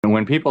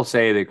when people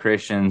say that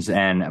Christians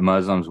and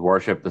Muslims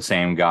worship the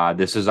same God,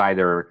 this is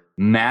either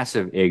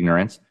massive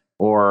ignorance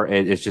or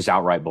it's just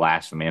outright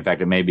blasphemy. In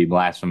fact, it may be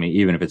blasphemy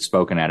even if it's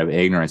spoken out of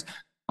ignorance.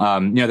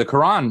 The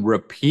Quran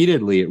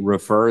repeatedly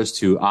refers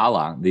to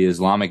Allah, the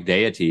Islamic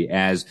deity,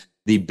 as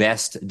the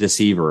best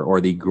deceiver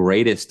or the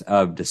greatest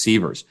of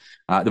deceivers.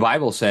 The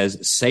Bible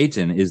says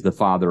Satan is the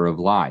father of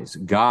lies.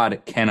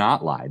 God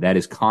cannot lie. That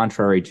is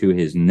contrary to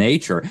his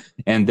nature.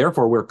 And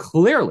therefore, we're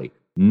clearly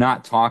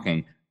not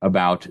talking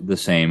about the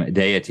same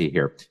deity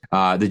here.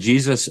 The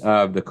Jesus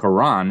of the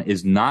Quran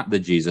is not the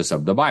Jesus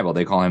of the Bible.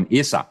 They call him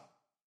Isa.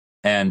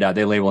 And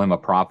they label him a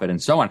prophet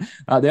and so on.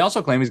 They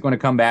also claim he's going to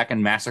come back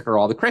and massacre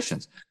all the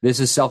Christians. This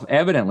is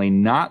self-evidently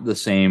not the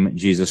same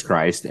Jesus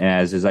Christ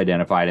as is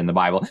identified in the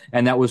Bible.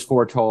 And that was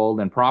foretold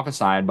and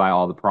prophesied by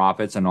all the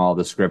prophets and all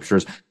the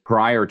scriptures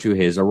prior to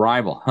his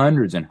arrival.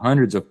 Hundreds and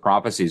hundreds of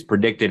prophecies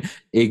predicted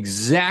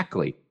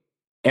exactly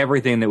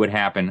everything that would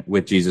happen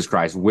with Jesus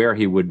Christ, where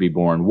he would be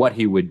born, what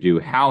he would do,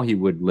 how he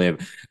would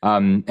live.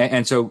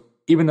 And so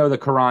even though the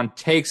Quran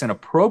takes and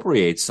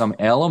appropriates some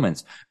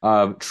elements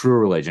of true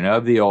religion,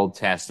 of the Old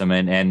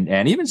Testament,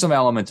 and even some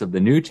elements of the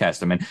New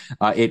Testament,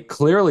 it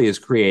clearly is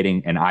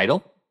creating an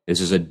idol. This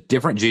is a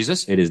different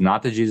Jesus. It is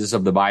not the Jesus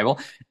of the Bible.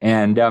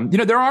 And,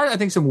 there are, I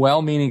think, some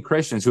well-meaning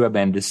Christians who have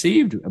been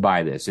deceived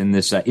by this in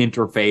this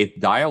interfaith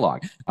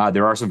dialogue.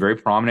 There are some very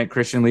prominent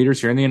Christian leaders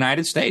here in the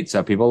United States.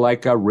 People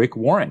like Rick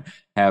Warren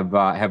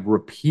have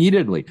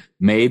repeatedly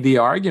made the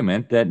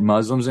argument that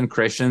Muslims and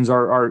Christians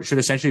should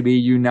essentially be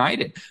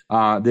united.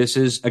 This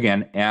is,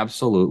 again,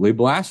 absolutely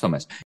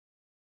blasphemous.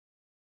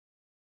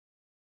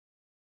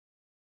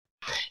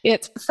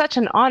 It's such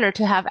an honor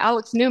to have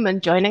Alex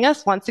Newman joining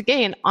us once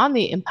again on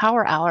the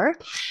Empower Hour.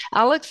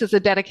 Alex is a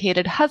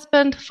dedicated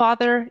husband,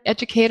 father,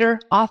 educator,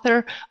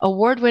 author,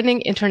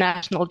 award-winning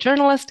international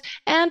journalist,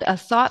 and a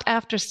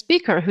sought-after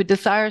speaker who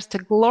desires to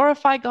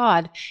glorify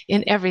God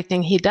in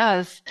everything he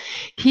does.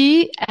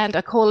 He and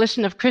a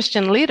coalition of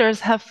Christian leaders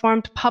have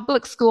formed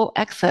Public School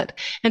Exit,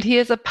 and he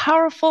is a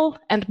powerful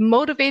and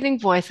motivating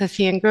voice as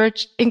he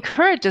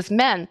encourages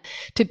men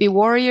to be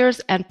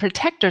warriors and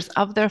protectors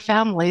of their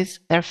families,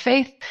 their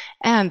faith,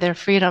 and their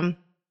freedom.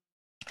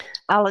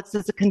 Alex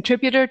is a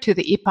contributor to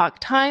the Epoch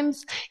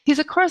Times. He's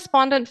a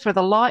correspondent for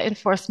the Law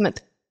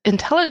Enforcement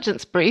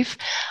Intelligence Brief,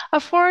 a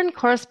foreign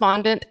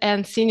correspondent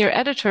and senior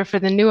editor for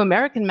the New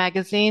American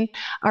Magazine,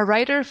 a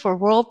writer for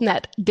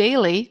WorldNet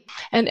Daily,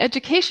 an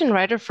education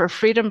writer for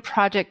Freedom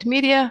Project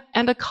Media,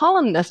 and a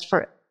columnist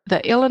for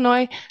the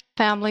Illinois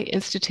Family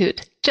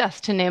Institute,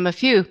 just to name a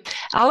few.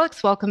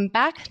 Alex, welcome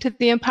back to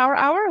the Empower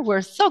Hour.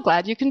 We're so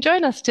glad you can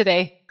join us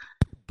today.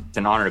 It's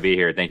an honor to be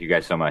here. Thank you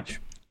guys so much.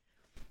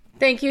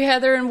 Thank you,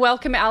 Heather, and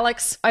welcome,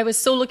 Alex. I was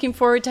so looking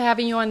forward to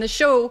having you on the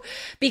show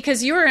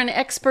because you're an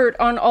expert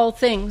on all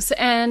things.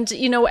 And,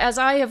 as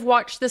I have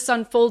watched this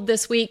unfold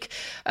this week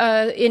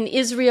in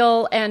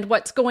Israel and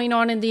what's going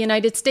on in the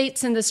United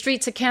States and the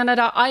streets of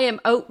Canada, I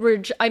am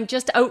outraged. I'm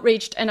just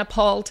outraged and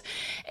appalled.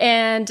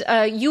 And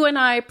you and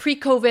I,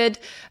 pre-COVID,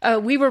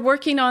 we were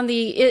working on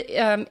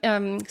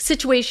the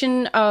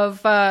situation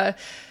of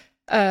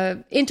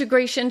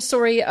integration,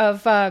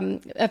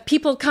 of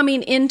people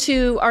coming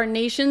into our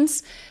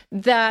nations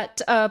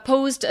that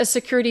posed a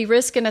security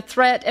risk and a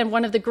threat. And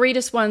one of the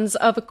greatest ones,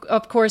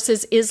 of course,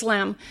 is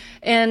Islam.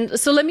 And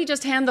so let me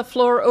just hand the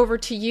floor over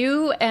to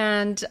you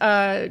and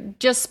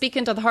just speak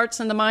into the hearts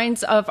and the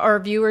minds of our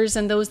viewers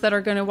and those that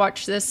are going to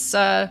watch this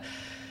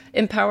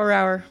Empower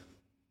Hour.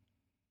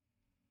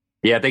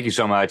 Yeah, thank you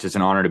so much. It's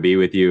an honor to be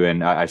with you.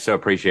 And I so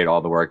appreciate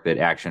all the work that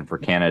Action for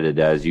Canada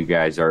does. You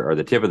guys are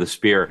the tip of the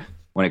spear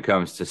when it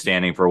comes to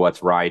standing for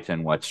what's right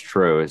and what's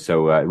true.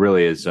 So it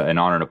really is an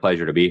honor and a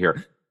pleasure to be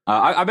here.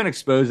 I've been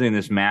exposing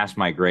this mass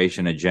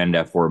migration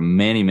agenda for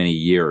many, many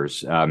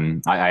years.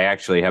 I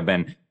actually have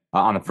been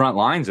on the front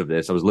lines of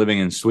this. I was living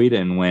in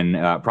Sweden when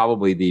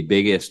probably the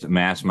biggest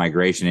mass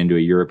migration into a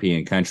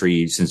European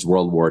country since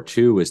World War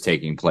II was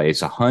taking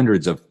place.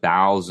 Hundreds of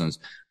thousands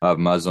of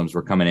Muslims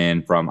were coming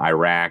in from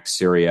Iraq,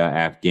 Syria,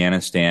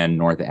 Afghanistan,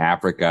 North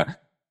Africa.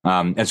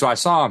 And so I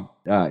saw,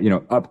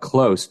 up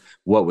close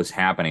what was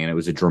happening, and it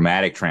was a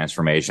dramatic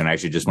transformation. I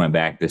actually just went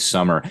back this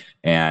summer,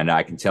 and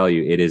I can tell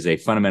you it is a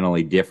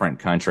fundamentally different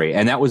country.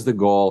 And that was the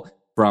goal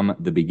from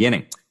the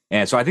beginning.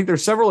 And so I think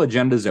there's several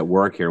agendas at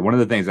work here. One of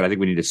the things that I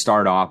think we need to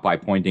start off by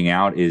pointing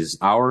out is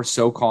our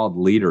so-called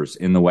leaders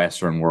in the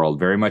Western world,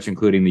 very much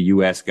including the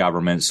U.S.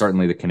 government,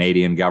 certainly the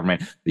Canadian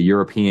government, the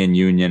European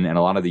Union, and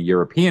a lot of the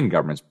European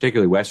governments,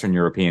 particularly Western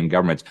European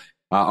governments,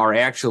 are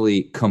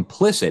actually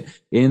complicit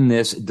in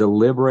this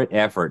deliberate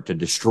effort to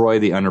destroy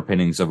the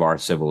underpinnings of our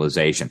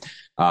civilization.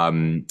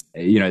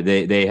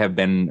 They have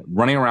been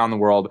running around the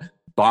world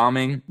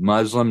bombing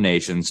Muslim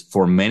nations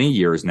for many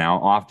years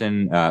now,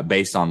 often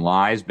based on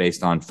lies,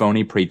 based on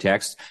phony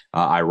pretexts.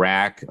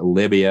 Iraq,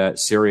 Libya,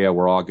 Syria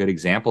were all good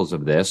examples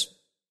of this.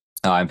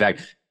 In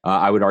fact,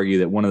 I would argue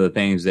that one of the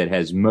things that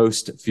has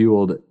most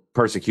fueled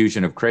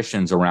persecution of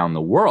Christians around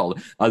the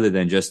world, other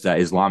than just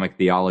Islamic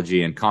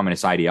theology and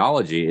communist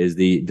ideology, is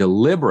the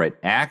deliberate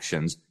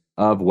actions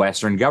of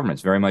Western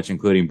governments, very much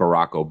including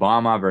Barack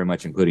Obama, very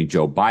much including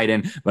Joe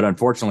Biden, but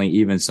unfortunately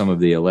even some of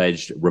the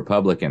alleged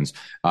Republicans.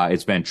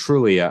 It's been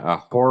truly a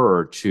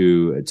horror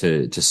to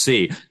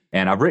see.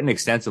 And I've written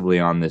extensively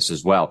on this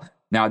as well.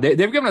 Now, they've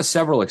given us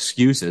several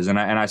excuses, and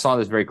I saw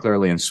this very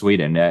clearly in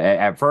Sweden.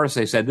 At first,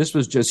 they said this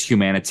was just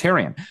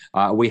humanitarian.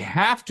 We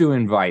have to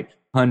invite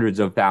hundreds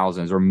of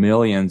thousands or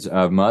millions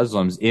of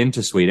Muslims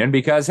into Sweden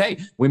because, hey,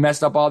 we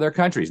messed up all their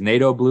countries.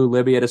 NATO blew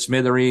Libya to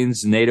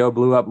smithereens. NATO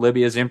blew up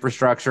Libya's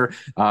infrastructure.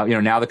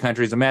 Now the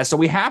country's a mess. So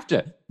we have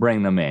to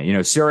bring them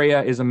in.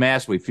 Syria is a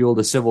mess. We fueled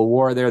a civil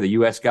war there. The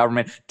U.S.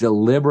 government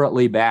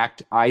deliberately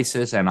backed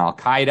ISIS and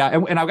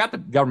Al-Qaeda. And I've got the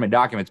government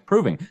documents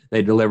proving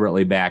they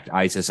deliberately backed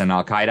ISIS and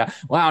Al-Qaeda.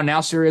 Wow,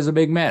 now Syria's a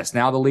big mess.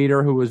 Now the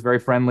leader who was very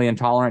friendly and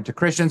tolerant to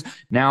Christians,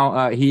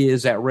 now he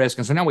is at risk.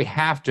 And so now we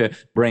have to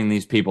bring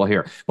these people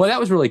here. Well,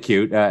 that was really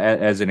cute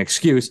as an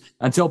excuse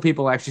until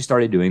people actually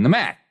started doing the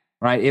math,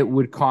 right? It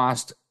would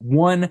cost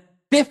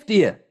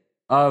 1/50th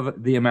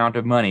of the amount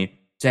of money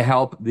to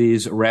help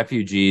these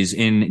refugees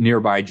in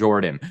nearby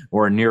Jordan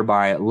or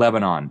nearby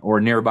Lebanon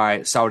or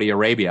nearby Saudi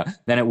Arabia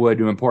than it would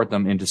to import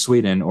them into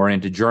Sweden or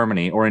into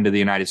Germany or into the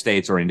United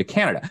States or into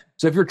Canada.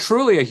 So if you're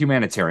truly a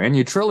humanitarian,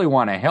 you truly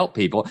want to help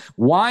people,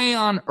 why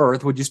on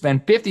earth would you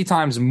spend 50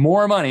 times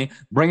more money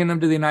bringing them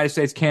to the United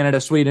States,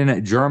 Canada,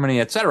 Sweden, Germany,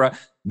 etc.,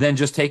 than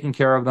just taking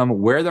care of them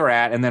where they're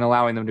at and then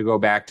allowing them to go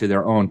back to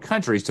their own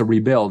countries to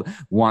rebuild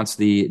once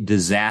the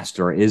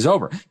disaster is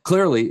over?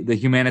 Clearly, the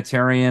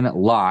humanitarian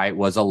lie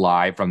was a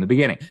lie from the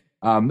beginning.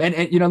 Let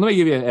me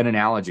give you an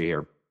analogy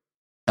here.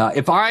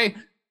 If I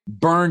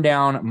burn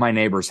down my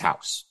neighbor's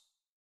house,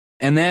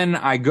 and then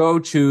I go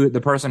to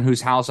the person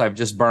whose house I've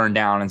just burned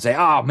down and say,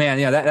 oh, man,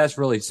 that's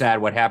really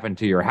sad what happened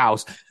to your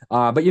house.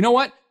 But you know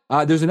what?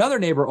 There's another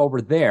neighbor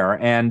over there,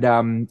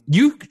 and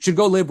you should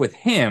go live with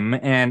him,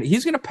 and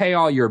he's going to pay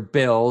all your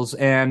bills,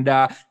 and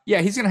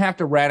he's going to have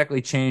to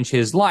radically change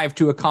his life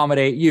to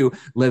accommodate you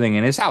living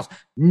in his house.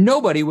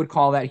 Nobody would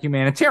call that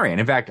humanitarian.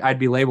 In fact, I'd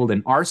be labeled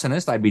an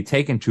arsonist. I'd be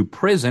taken to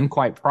prison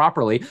quite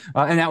properly,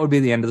 and that would be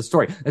the end of the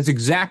story. That's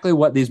exactly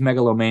what these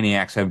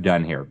megalomaniacs have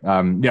done here.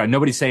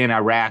 Nobody's saying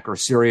Iraq or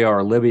Syria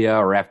or Libya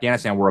or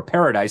Afghanistan were a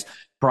paradise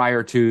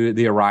prior to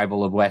the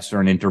arrival of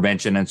Western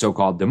intervention and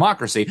so-called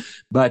democracy.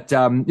 But,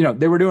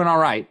 they were doing all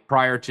right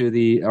prior to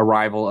the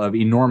arrival of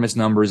enormous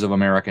numbers of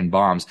American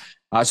bombs.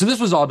 So this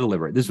was all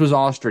deliberate. This was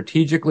all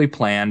strategically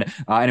planned.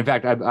 And in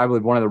fact, I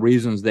believe one of the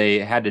reasons they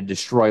had to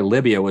destroy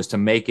Libya was to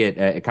make it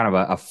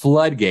a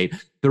floodgate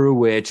through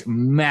which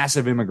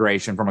massive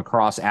immigration from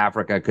across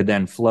Africa could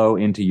then flow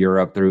into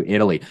Europe through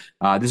Italy.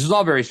 This is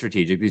all very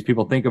strategic. These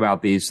people think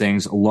about these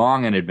things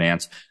long in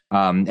advance.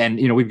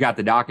 We've got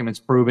the documents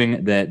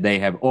proving that they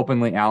have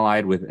openly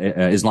allied with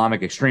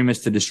Islamic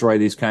extremists to destroy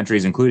these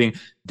countries, including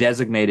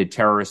designated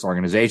terrorist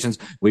organizations.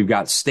 We've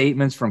got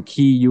statements from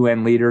key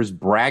UN leaders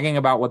bragging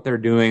about what they're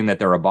doing, that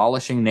they're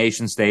abolishing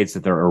nation states,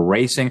 that they're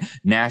erasing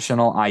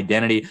national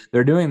identity.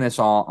 They're doing this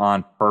all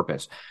on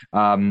purpose.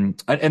 And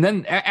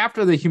then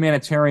after the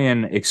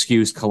humanitarian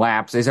excuse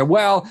collapsed, they said,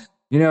 well,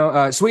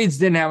 Swedes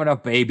didn't have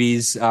enough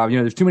babies.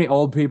 There's too many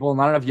old people,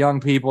 not enough young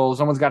people.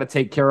 Someone's got to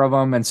take care of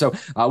them. And so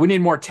we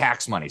need more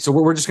tax money. So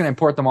we're just going to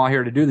import them all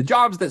here to do the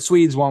jobs that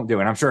Swedes won't do.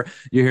 And I'm sure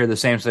you hear the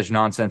same such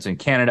nonsense in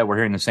Canada. We're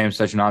hearing the same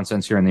such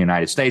nonsense here in the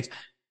United States.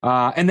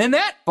 And then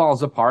that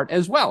falls apart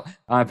as well.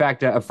 In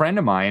fact, a friend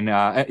of mine,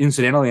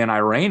 incidentally an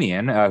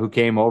Iranian, who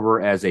came over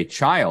as a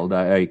child,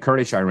 a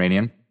Kurdish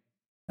Iranian,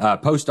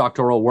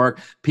 postdoctoral work,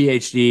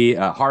 PhD,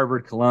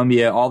 Harvard,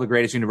 Columbia, all the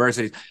greatest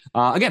universities.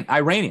 Again,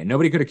 Iranian.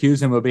 Nobody could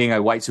accuse him of being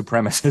a white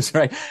supremacist,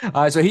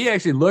 right? So he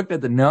actually looked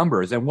at the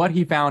numbers, and what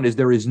he found is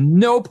there is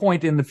no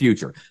point in the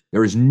future.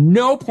 There is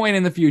no point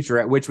in the future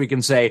at which we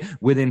can say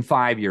within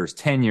 5 years,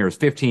 10 years,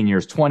 15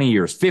 years, 20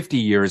 years, 50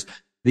 years,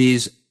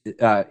 these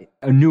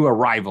new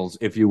arrivals,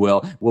 if you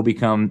will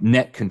become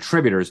net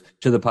contributors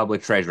to the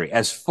public treasury.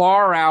 As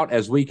far out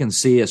as we can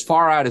see, as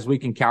far out as we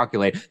can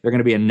calculate, they're going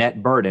to be a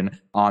net burden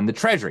on the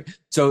treasury.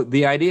 So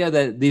the idea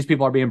that these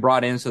people are being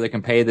brought in so they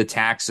can pay the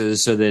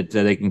taxes, so that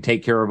they can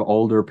take care of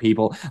older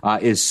people,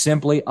 is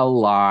simply a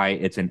lie.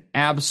 It's an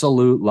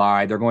absolute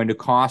lie. They're going to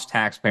cost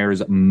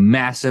taxpayers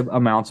massive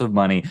amounts of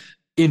money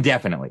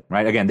indefinitely,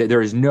 right? Again,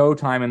 there is no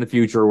time in the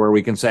future where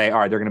we can say, all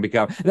right, they're going to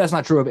become, that's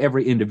not true of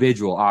every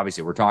individual.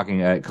 Obviously, we're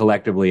talking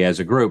collectively as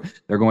a group.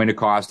 They're going to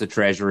cost the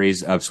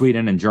treasuries of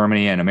Sweden and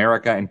Germany and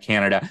America and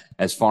Canada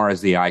as far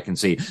as the eye can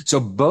see. So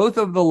both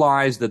of the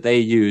lies that they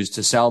used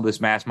to sell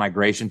this mass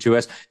migration to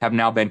us have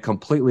now been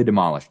completely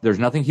demolished. There's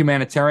nothing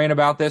humanitarian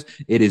about this.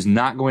 It is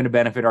not going to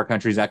benefit our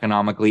countries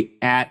economically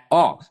at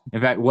all.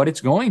 In fact, what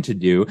it's going to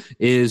do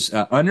is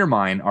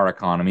undermine our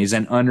economies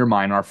and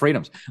undermine our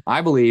freedoms.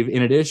 I believe,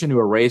 in addition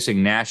to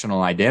erasing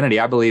national identity,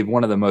 I believe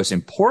one of the most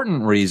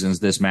important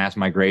reasons this mass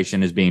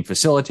migration is being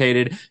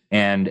facilitated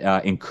and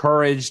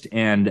encouraged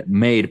and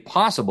made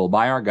possible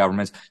by our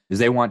governments is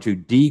they want to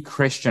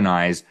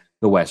de-Christianize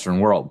the Western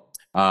world.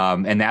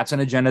 And that's an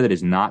agenda that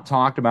is not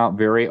talked about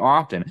very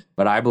often,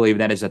 but I believe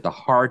that is at the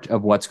heart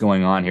of what's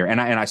going on here.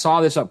 And I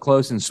saw this up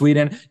close in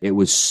Sweden. It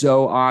was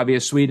so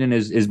obvious. Sweden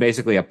is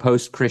basically a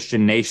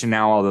post-Christian nation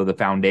now, although the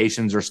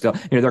foundations are still,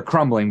 they're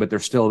crumbling, but they're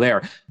still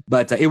there.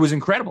 But it was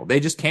incredible.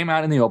 They just came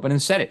out in the open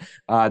and said it.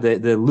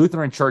 The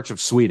Lutheran Church of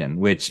Sweden,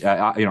 which,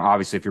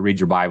 obviously if you read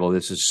your Bible,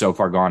 this is so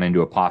far gone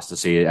into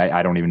apostasy.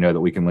 I don't even know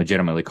that we can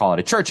legitimately call it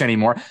a church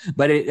anymore.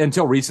 But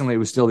until recently, it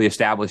was still the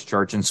established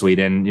church in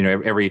Sweden.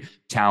 Every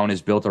town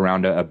is built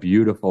around a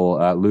beautiful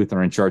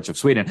Lutheran Church of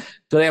Sweden.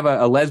 So they have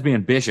a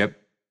lesbian bishop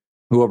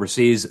who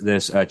oversees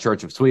this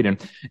Church of Sweden.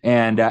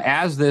 And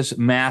as this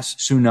mass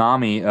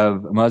tsunami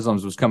of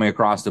Muslims was coming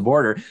across the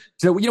border,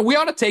 so we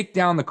ought to take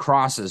down the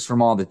crosses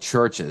from all the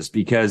churches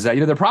because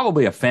they're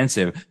probably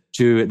offensive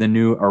to the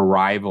new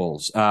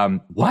arrivals.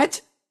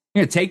 What?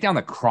 You're going to take down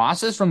the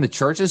crosses from the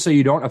churches so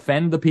you don't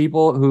offend the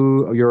people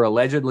who you're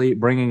allegedly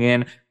bringing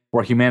in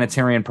for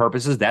humanitarian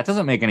purposes? That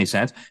doesn't make any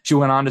sense. She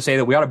went on to say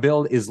that we ought to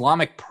build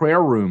Islamic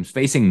prayer rooms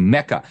facing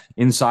Mecca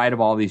inside of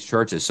all these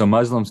churches so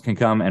Muslims can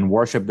come and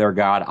worship their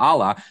God,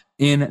 Allah,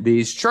 in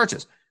these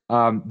churches.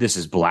 This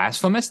is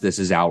blasphemous. This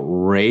is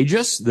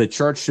outrageous. The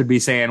church should be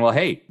saying, well,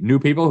 hey, new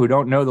people who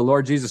don't know the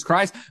Lord Jesus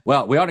Christ,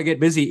 well, we ought to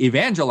get busy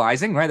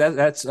evangelizing, right?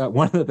 That's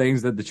one of the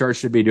things that the church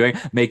should be doing,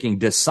 making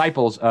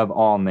disciples of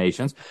all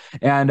nations.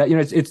 And,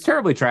 it's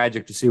terribly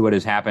tragic to see what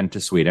has happened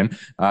to Sweden.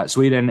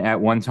 Sweden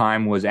at one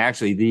time was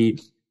actually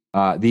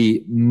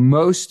the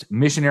most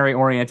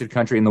missionary-oriented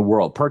country in the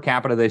world. Per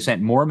capita, they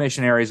sent more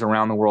missionaries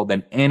around the world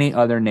than any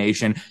other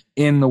nation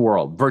in the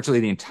world. Virtually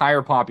the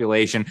entire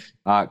population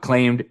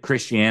claimed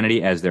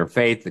Christianity as their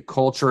faith. The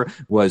culture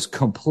was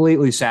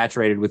completely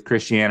saturated with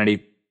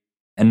Christianity.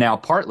 And now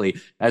partly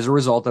as a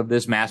result of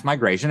this mass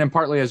migration and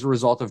partly as a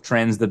result of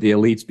trends that the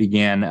elites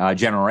began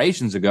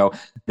generations ago,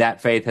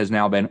 that faith has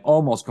now been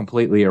almost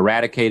completely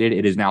eradicated.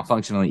 It is now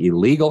functionally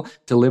illegal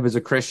to live as a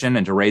Christian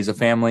and to raise a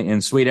family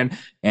in Sweden.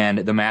 And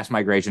the mass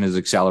migration is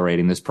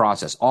accelerating this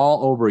process.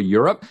 All over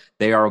Europe,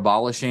 they are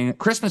abolishing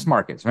Christmas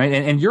markets, right?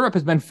 And Europe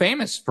has been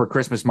famous for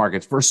Christmas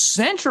markets for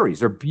centuries.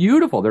 They're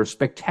beautiful. They're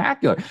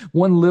spectacular.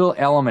 One little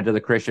element of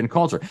the Christian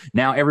culture.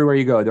 Now, everywhere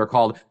you go, they're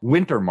called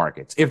winter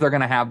markets, if they're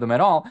going to have them at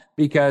all,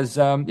 because,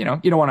 you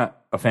don't want to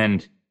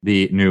offend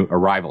the new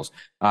arrivals.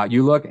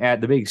 You look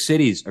at the big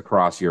cities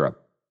across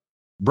Europe.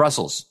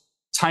 Brussels,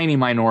 tiny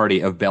minority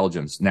of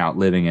Belgians now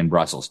living in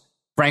Brussels.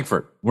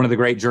 Frankfurt, one of the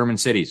great German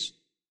cities.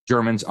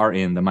 Germans are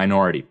in the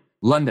minority.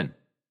 London,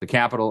 the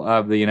capital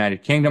of the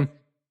United Kingdom.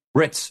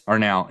 Brits are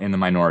now in the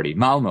minority.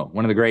 Malmö,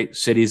 one of the great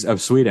cities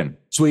of Sweden.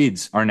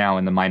 Swedes are now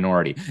in the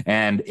minority.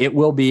 And it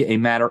will be a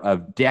matter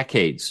of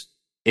decades,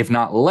 if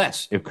not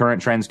less, if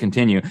current trends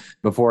continue,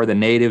 before the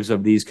natives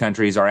of these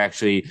countries are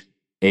actually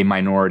a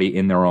minority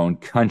in their own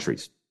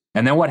countries.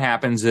 And then what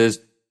happens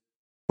is,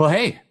 well,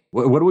 hey,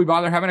 what do we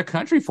bother having a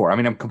country for? I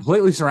mean, I'm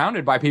completely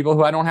surrounded by people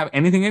who I don't have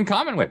anything in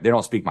common with. They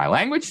don't speak my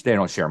language. They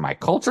don't share my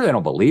culture. They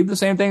don't believe the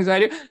same things I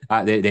do.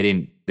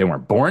 They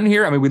weren't born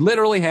here. I mean, we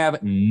literally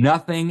have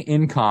nothing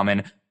in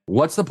common.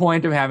 What's the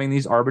point of having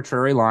these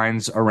arbitrary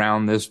lines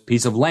around this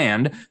piece of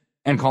land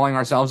and calling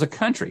ourselves a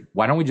country?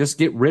 Why don't we just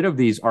get rid of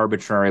these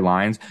arbitrary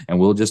lines and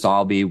we'll just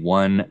all be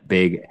one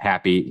big,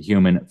 happy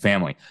human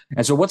family?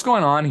 And so what's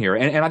going on here?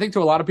 And I think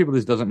to a lot of people,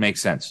 this doesn't make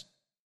sense.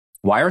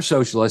 Why are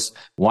socialists?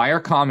 Why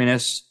are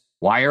communists?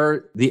 Why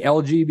are the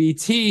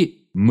LGBT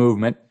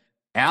movement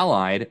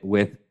allied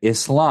with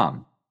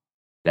Islam?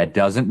 That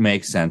doesn't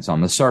make sense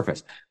on the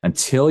surface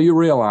until you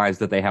realize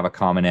that they have a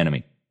common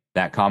enemy.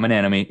 That common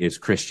enemy is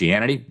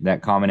Christianity.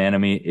 That common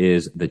enemy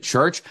is the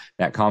church.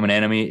 That common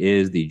enemy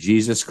is the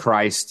Jesus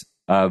Christ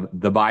of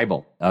the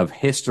Bible, of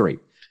history.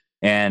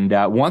 And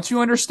once you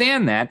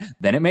understand that,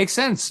 then it makes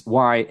sense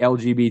why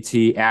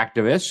LGBT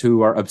activists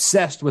who are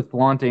obsessed with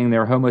flaunting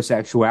their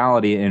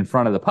homosexuality in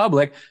front of the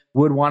public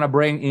would want to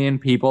bring in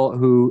people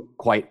who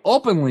quite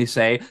openly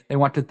say they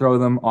want to throw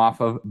them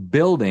off of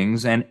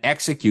buildings and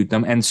execute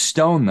them and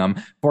stone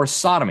them for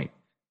sodomy.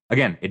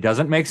 Again, it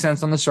doesn't make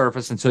sense on the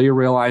surface until you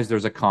realize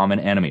there's a common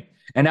enemy.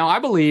 And now I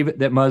believe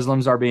that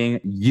Muslims are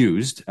being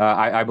used.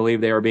 I believe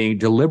they are being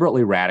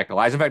deliberately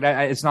radicalized. In fact,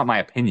 it's not my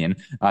opinion.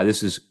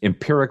 This is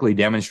empirically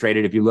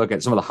demonstrated. If you look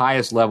at some of the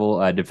highest level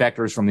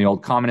defectors from the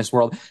old communist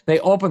world, they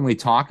openly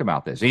talk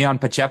about this. Ion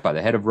Pacepa,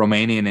 the head of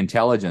Romanian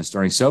intelligence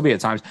during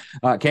Soviet times,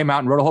 came out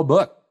and wrote a whole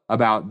book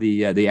about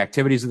the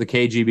activities of the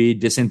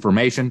KGB,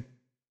 disinformation.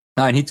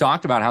 And he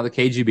talked about how the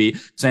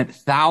KGB sent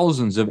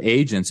thousands of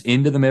agents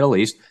into the Middle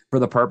East for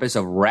the purpose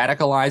of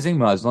radicalizing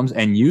Muslims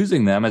and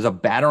using them as a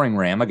battering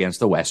ram against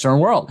the Western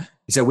world.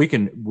 He said we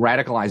can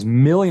radicalize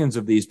millions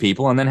of these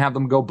people and then have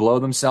them go blow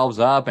themselves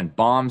up and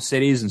bomb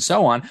cities and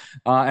so on.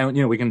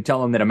 And we can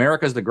tell them that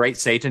America's the great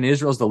Satan,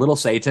 Israel's the little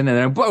Satan, and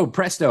then boom,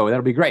 presto,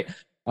 that'll be great.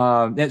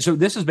 And so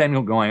this has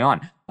been going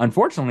on.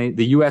 unfortunately,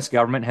 the U.S.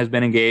 government has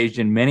been engaged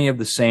in many of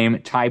the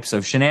same types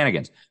of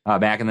shenanigans.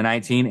 Back in the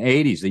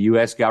 1980s, the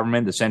U.S.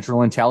 government, the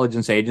Central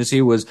Intelligence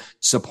Agency, was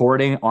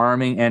supporting,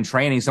 arming, and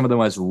training some of the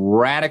most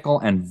radical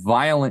and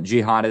violent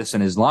jihadists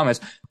and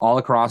Islamists all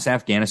across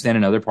Afghanistan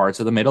and other parts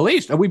of the Middle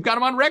East. And we've got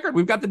them on record.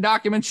 We've got the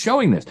documents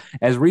showing this.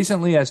 As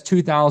recently as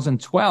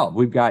 2012,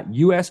 we've got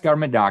U.S.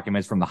 government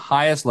documents from the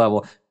highest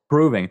level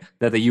proving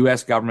that the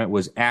U.S. government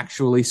was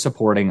actually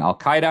supporting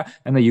Al-Qaeda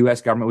and the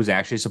U.S. government was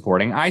actually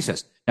supporting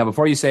ISIS. Now,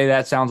 before you say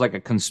that sounds like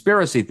a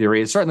conspiracy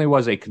theory, it certainly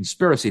was a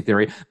conspiracy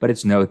theory, but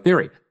it's no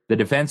theory. The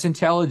Defense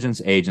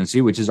Intelligence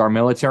Agency, which is our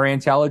military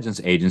intelligence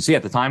agency,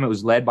 at the time it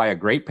was led by a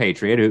great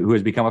patriot who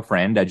has become a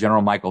friend,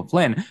 General Michael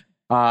Flynn,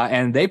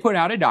 and they put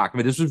out a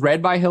document. This was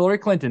read by Hillary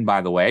Clinton,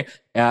 by the way,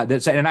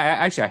 that said, and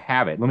I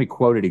have it. Let me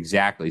quote it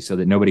exactly so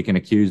that nobody can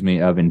accuse me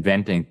of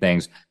inventing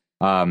things.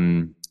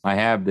 I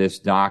have this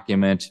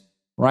document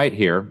right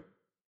here.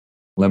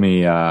 Let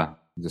me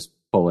just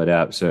pull it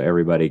up so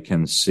everybody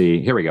can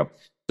see. Here we go.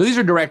 So these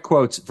are direct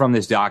quotes from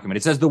this document.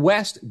 It says the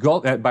West,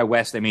 by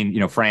West, they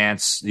mean,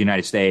 France, the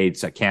United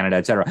States, Canada,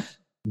 etc.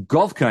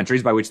 Gulf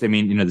countries, by which they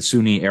mean, the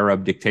Sunni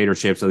Arab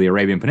dictatorships of the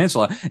Arabian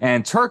Peninsula,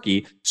 and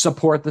Turkey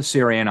support the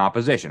Syrian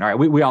opposition. All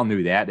right, we all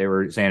knew that. They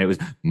were saying it was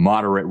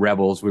moderate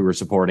rebels we were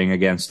supporting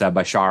against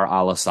Bashar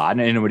al-Assad.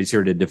 And nobody's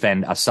here to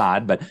defend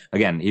Assad, but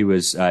again, he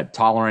was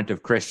tolerant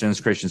of Christians.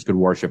 Christians could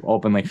worship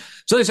openly.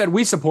 So they said,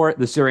 we support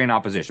the Syrian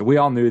opposition. We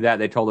all knew that.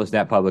 They told us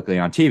that publicly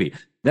on TV.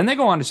 Then they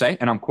go on to say,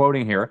 and I'm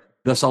quoting here,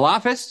 the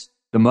Salafists,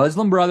 the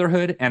Muslim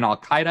Brotherhood, and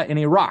Al-Qaeda in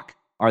Iraq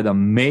are the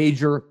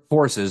major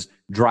forces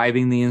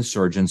driving the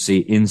insurgency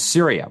in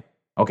Syria.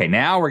 Okay,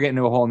 now we're getting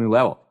to a whole new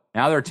level.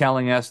 Now they're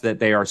telling us that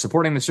they are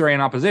supporting the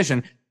Syrian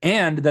opposition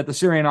and that the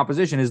Syrian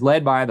opposition is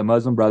led by the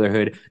Muslim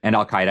Brotherhood and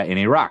Al-Qaeda in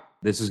Iraq.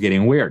 This is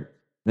getting weird.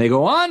 They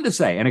go on to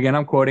say, and again,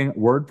 I'm quoting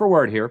word for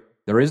word here,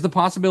 there is the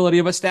possibility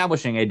of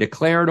establishing a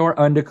declared or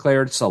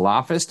undeclared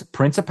Salafist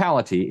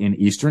principality in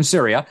eastern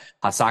Syria,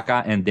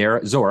 Hasaka and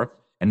Deir Zor,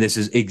 and this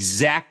is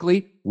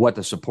exactly what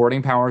the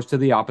supporting powers to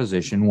the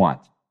opposition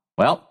want.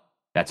 Well,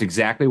 that's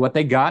exactly what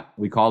they got.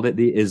 We called it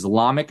the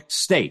Islamic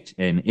State,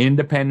 an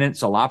independent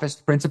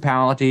Salafist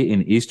principality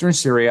in eastern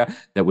Syria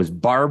that was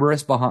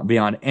barbarous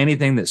beyond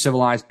anything that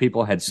civilized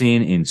people had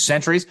seen in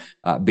centuries,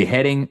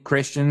 beheading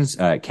Christians,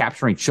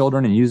 capturing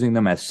children and using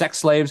them as sex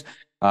slaves,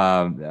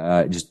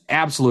 just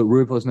absolute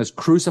ruthlessness,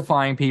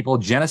 crucifying people,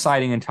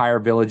 genociding entire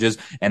villages,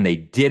 and they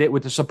did it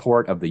with the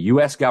support of the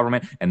U.S.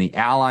 government and the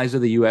allies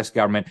of the U.S.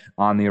 government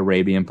on the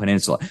Arabian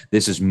Peninsula.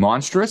 This is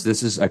monstrous.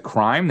 This is a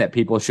crime that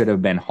people should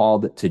have been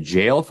hauled to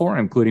jail for,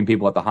 including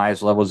people at the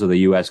highest levels of the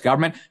U.S.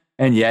 government,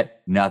 and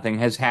yet nothing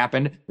has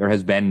happened. There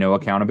has been no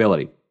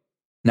accountability.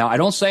 Now, I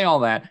don't say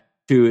all that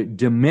to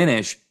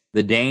diminish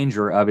the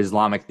danger of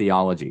Islamic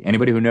theology.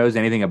 Anybody who knows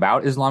anything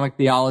about Islamic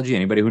theology,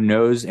 anybody who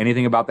knows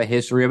anything about the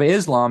history of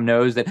Islam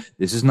knows that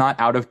this is not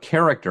out of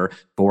character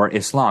for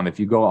Islam. If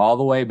you go all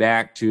the way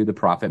back to the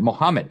Prophet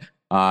Muhammad,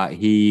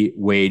 he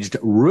waged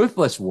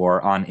ruthless war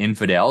on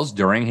infidels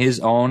during his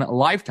own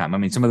lifetime. I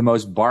mean, some of the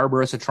most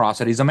barbarous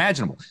atrocities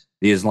imaginable.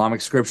 The Islamic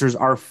scriptures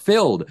are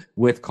filled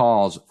with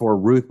calls for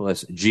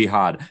ruthless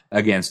jihad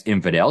against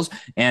infidels.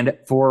 And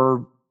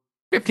for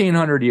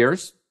 1,500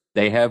 years,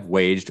 they have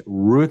waged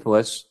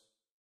ruthless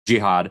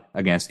jihad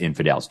against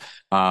infidels.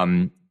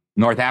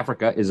 North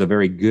Africa is a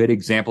very good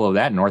example of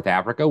that. North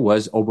Africa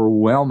was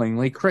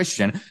overwhelmingly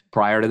Christian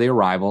prior to the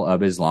arrival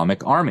of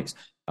Islamic armies.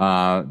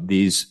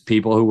 These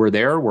people who were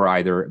there were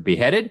either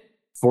beheaded,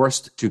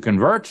 forced to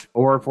convert,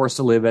 or forced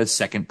to live as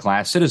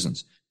second-class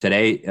citizens.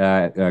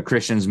 Today,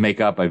 Christians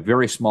make up a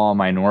very small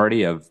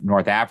minority of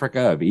North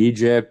Africa, of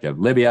Egypt, of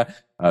Libya,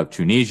 of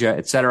Tunisia,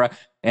 etc.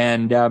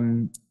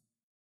 And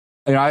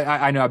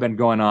I know I've been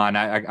going on.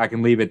 I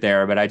can leave it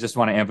there, but I just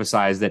want to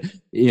emphasize that,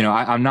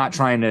 I'm not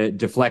trying to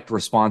deflect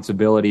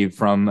responsibility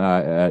from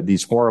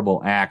these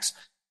horrible acts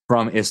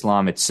from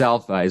Islam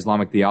itself.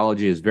 Islamic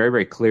theology is very,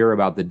 very clear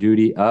about the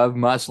duty of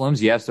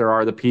Muslims. Yes, there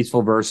are the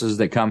peaceful verses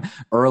that come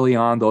early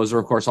on. Those are,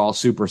 of course, all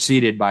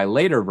superseded by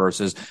later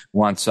verses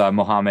once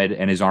Muhammad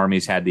and his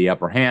armies had the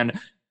upper hand.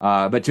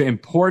 But to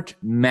import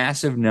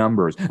massive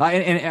numbers,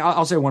 and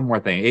I'll say one more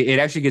thing. It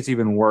actually gets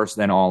even worse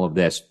than all of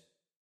this.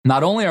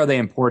 Not only are they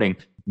importing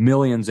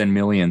millions and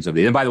millions of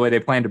these, and by the way, they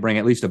plan to bring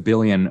at least 1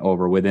 billion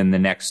over within the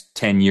next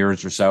 10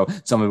 years or so.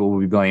 Some of it will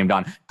be blamed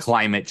on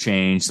climate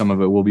change. Some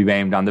of it will be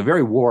blamed on the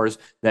very wars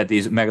that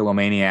these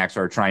megalomaniacs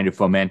are trying to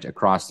foment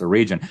across the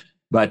region.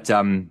 But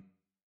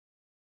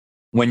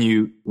when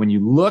you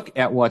look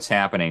at what's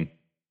happening,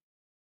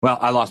 well,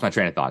 I lost my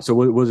train of thought. So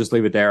we'll just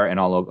leave it there, and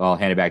I'll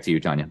hand it back to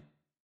you, Tanya.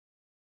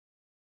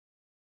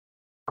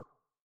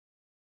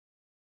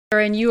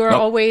 And you are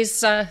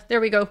always,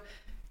 there we go.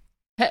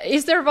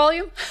 Is there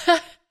volume?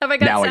 Have I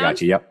got Now sound? I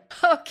got you, yep.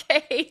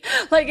 Okay.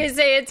 Like I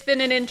say, it's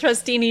been an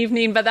interesting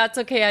evening, but that's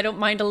okay. I don't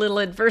mind a little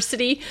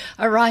adversity.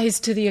 Arise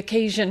to the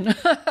occasion.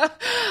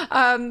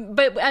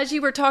 But as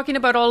you were talking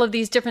about all of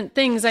these different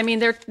things, I mean,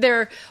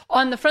 they're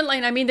on the front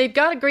line. I mean, they've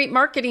got a great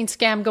marketing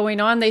scam going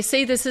on. They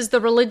say this is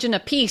the religion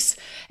of peace.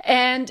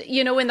 And,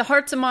 you know, in the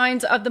hearts and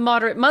minds of the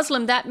moderate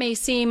Muslim, that may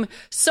seem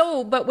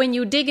so, but when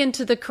you dig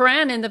into the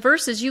Quran and the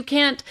verses, you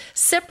can't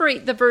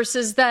separate the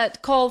verses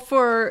that call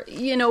for,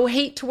 you know,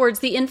 hate towards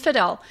the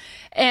infidel.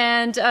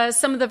 And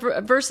some of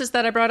the verses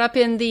that I brought up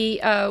in the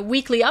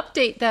weekly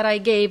update that I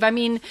gave, I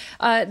mean,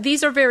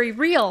 these are very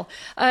real.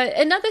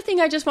 Another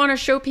thing I just want to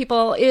show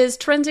people is,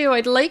 Terenzio,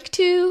 I'd like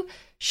to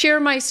share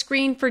my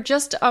screen for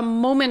just a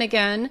moment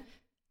again.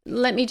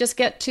 Let me just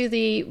get to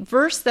the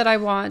verse that I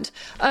want.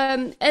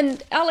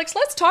 And Alex,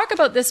 let's talk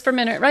about this for a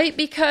minute, right?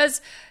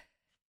 Because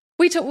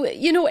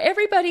you know,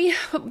 everybody,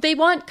 they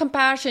want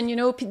compassion. You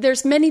know,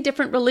 there's many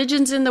different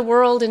religions in the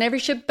world, and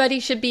everybody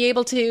should be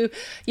able to,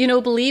 you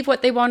know, believe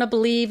what they want to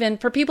believe. And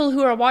for people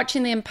who are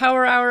watching the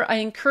Empower Hour, I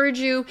encourage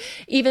you,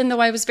 even though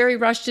I was very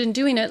rushed in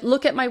doing it,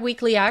 look at my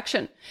weekly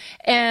action.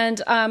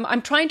 And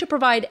I'm trying to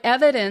provide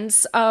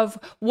evidence of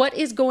what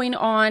is going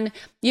on,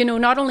 you know,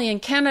 not only in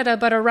Canada,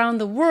 but around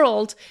the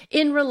world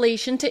in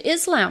relation to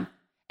Islam.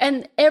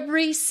 And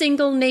every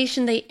single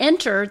nation they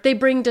enter, they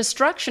bring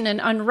destruction and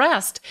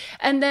unrest.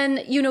 And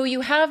then, you know, you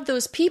have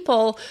those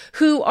people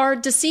who are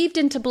deceived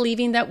into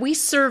believing that we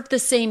serve the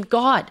same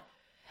God.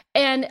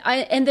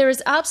 And there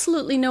is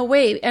absolutely no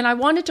way. And I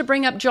wanted to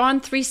bring up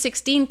John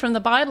 3:16 from the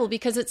Bible,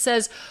 because it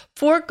says,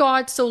 "For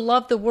God so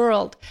loved the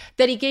world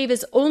that he gave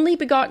his only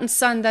begotten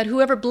Son, that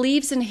whoever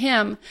believes in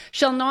him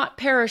shall not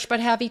perish but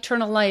have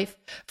eternal life.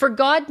 For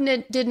God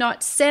did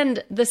not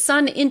send the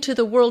Son into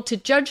the world to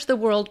judge the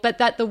world, but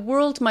that the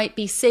world might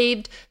be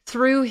saved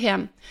through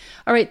him."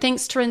 All right,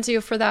 thanks,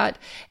 Terenzio, for that.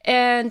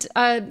 And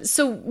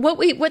so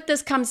what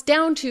this comes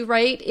down to,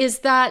 right, is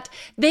that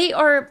they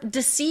are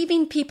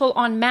deceiving people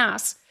en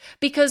masse.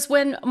 Because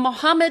when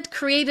Muhammad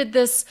created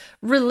this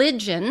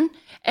religion,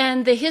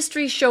 and the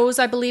history shows,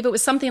 I believe it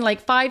was something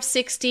like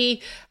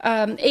 560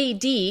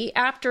 AD,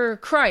 after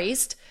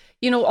Christ,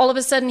 you know, all of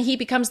a sudden he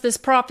becomes this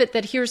prophet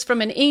that hears from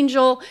an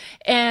angel,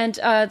 and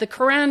the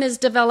Quran is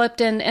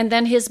developed, and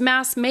then his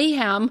mass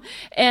mayhem.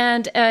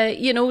 And,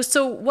 you know,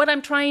 so what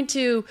I'm trying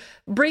to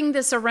bring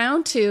this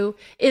around to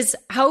is,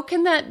 how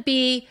can that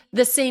be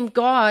the same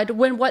God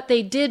when what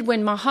they did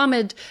when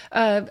Muhammad,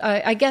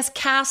 I guess,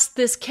 cast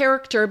this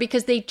character,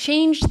 because they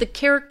changed the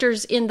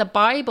characters in the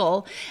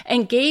Bible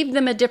and gave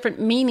them a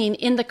different meaning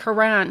in the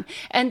Quran,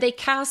 and they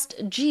cast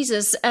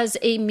Jesus as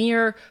a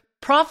mere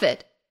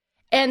prophet.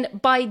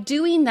 And by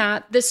doing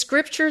that, the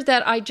scripture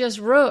that I just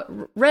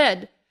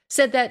read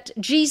said that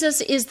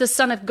Jesus is the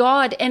Son of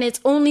God, and it's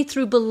only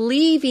through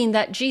believing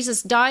that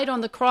Jesus died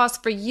on the cross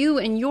for you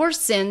and your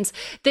sins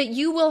that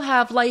you will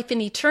have life in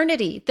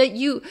eternity.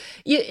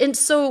 And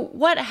so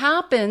what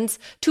happens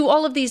to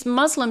all of these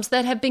Muslims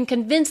that have been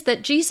convinced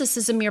that Jesus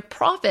is a mere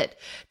prophet?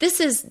 This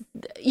is,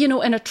 you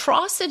know, an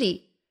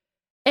atrocity.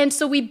 And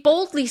so we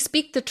boldly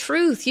speak the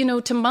truth, you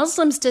know, to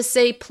Muslims, to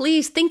say,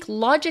 please think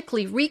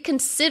logically,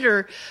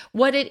 reconsider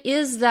what it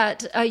is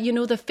that, you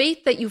know, the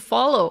faith that you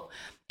follow.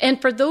 And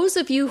for those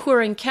of you who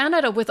are in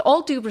Canada, with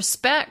all due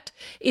respect,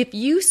 if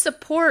you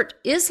support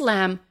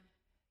Islam,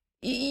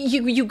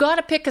 you got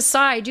to pick a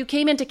side. You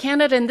came into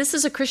Canada, and this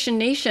is a Christian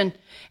nation,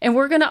 and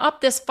we're going to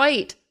up this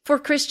fight for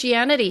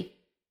Christianity.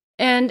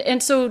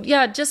 And so,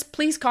 yeah, just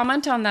please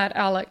comment on that,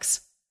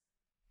 Alex.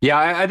 Yeah,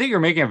 I think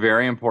you're making a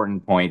very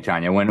important point,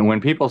 Tanya.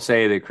 When people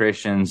say that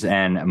Christians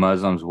and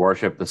Muslims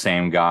worship the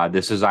same God,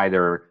 this is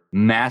either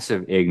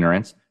massive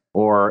ignorance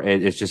or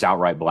it's just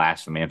outright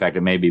blasphemy. In fact,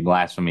 it may be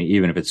blasphemy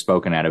even if it's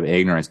spoken out of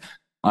ignorance.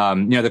 You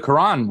know, the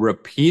Quran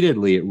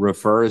repeatedly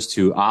refers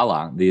to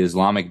Allah, the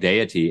Islamic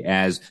deity,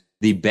 as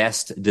the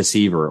best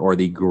deceiver or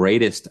the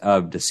greatest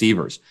of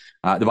deceivers.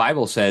 The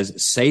Bible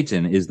says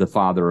Satan is the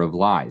father of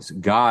lies.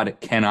 God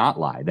cannot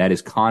lie. That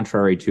is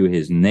contrary to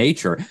his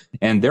nature.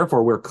 And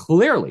therefore, we're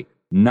clearly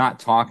not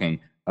talking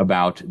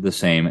about the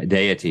same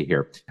deity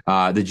here.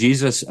 The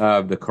Jesus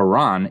of the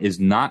Quran is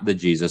not the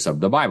Jesus of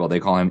the Bible. They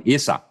call him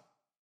Isa.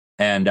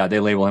 And they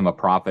label him a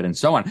prophet and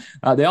so on.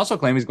 They also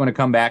claim he's going to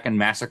come back and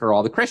massacre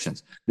all the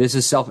Christians. This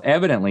is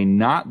self-evidently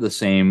not the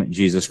same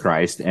Jesus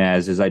Christ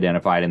as is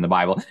identified in the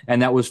Bible.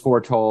 And that was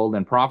foretold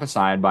and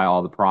prophesied by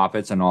all the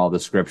prophets and all the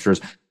scriptures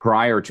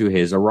prior to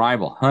his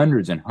arrival.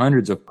 Hundreds and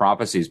hundreds of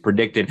prophecies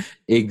predicted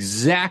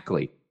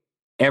exactly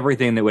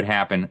everything that would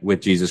happen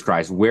with Jesus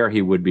Christ, where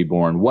he would be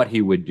born, what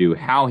he would do,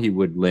 how he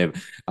would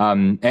live.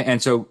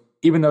 And so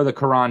even though the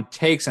Quran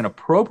takes and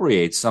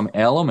appropriates some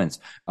elements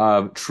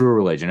of true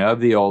religion, of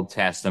the Old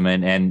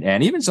Testament,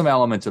 and even some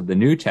elements of the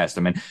New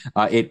Testament,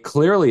 it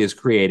clearly is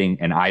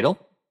creating an idol.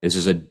 This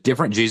is a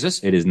different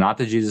Jesus. It is not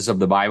the Jesus of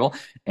the Bible.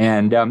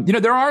 And,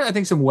 there are, I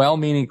think, some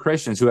well-meaning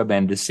Christians who have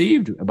been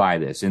deceived by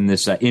this in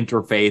this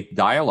interfaith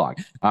dialogue.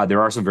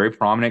 There are some very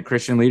prominent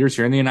Christian leaders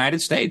here in the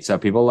United States.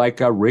 People like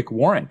Rick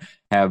Warren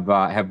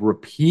have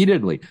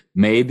repeatedly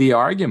made the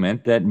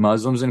argument that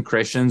Muslims and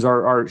Christians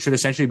should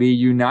essentially be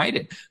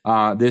united.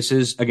 This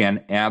is,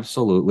 again,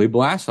 absolutely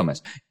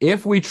blasphemous.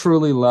 If we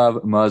truly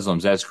love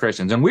Muslims as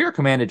Christians, and we are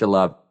commanded to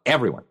love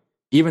everyone,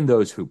 even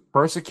those who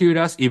persecute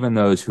us, even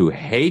those who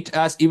hate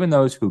us, even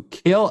those who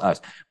kill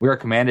us, we are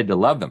commanded to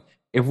love them.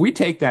 If we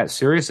take that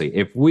seriously,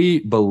 if we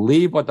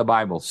believe what the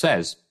Bible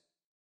says,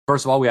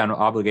 first of all, we have an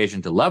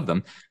obligation to love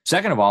them.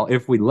 Second of all,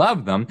 if we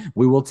love them,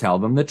 we will tell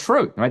them the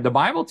truth, right? The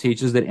Bible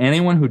teaches that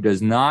anyone who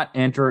does not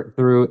enter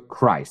through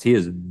Christ, he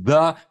is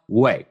the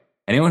way.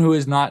 Anyone who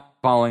is not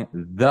following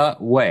the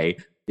way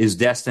is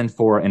destined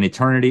for an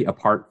eternity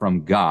apart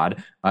from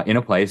God, in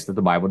a place that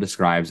the Bible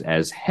describes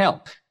as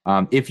hell.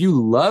 If you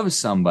love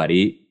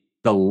somebody,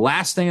 the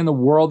last thing in the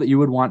world that you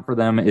would want for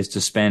them is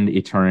to spend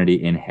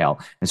eternity in hell.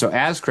 And so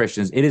as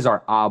Christians, it is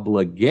our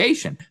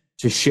obligation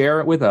to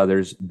share with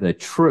others the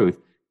truth.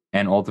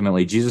 And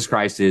ultimately, Jesus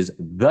Christ is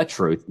the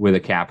truth with a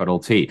capital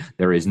T.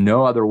 There is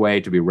no other way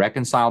to be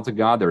reconciled to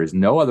God. There is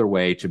no other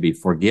way to be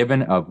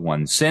forgiven of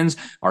one's sins.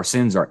 Our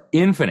sins are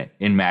infinite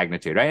in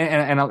magnitude. Right?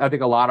 And I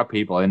think a lot of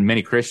people, and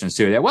many Christians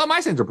too, that, well, my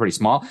sins are pretty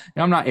small.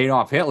 I'm not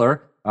Adolf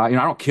Hitler. I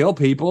don't kill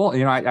people.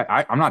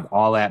 I'm not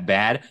all that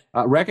bad.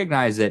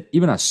 Recognize that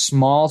even a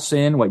small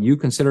sin, what you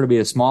consider to be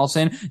a small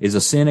sin, is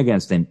a sin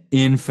against an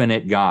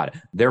infinite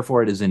God.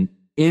 Therefore, it is an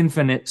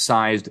infinite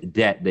sized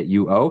debt that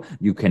you owe.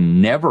 You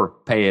can never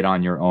pay it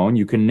on your own.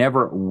 You can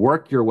never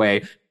work your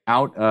way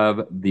out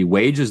of the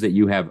wages that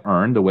you have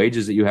earned. The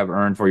wages that you have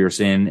earned for your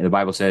sin, the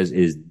Bible says,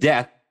 is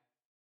death.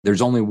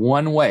 There's only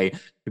one way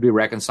to be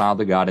reconciled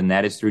to God, and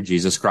that is through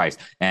Jesus Christ.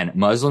 And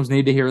Muslims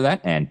need to hear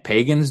that, and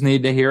pagans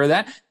need to hear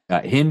that.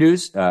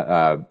 Hindus,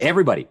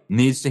 everybody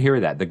needs to hear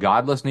that. The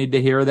godless need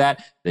to hear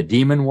that. The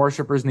demon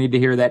worshipers need to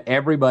hear that.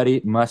 Everybody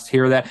must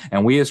hear that.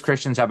 And we as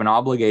Christians have an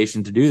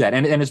obligation to do that.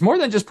 And it's more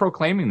than just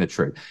proclaiming the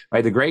truth,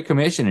 right? The Great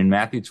Commission in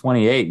Matthew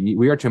 28,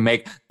 we are to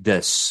make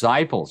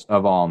disciples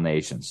of all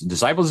nations.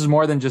 Disciples is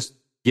more than just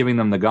giving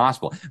them the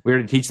gospel. We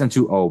are to teach them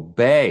to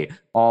obey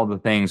all the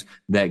things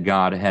that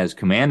God has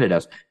commanded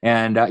us.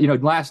 And,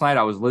 last night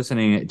I was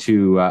listening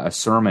to a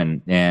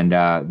sermon, and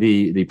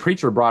the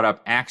preacher brought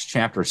up Acts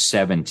chapter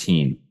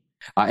 17.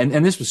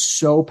 And this was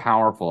so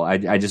powerful.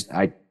 I've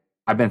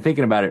been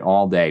thinking about it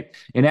all day.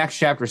 In Acts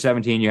chapter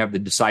 17, you have the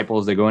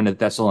disciples, they go into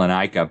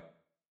Thessalonica.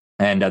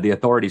 And the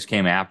authorities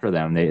came after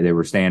them. They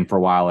were staying for a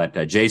while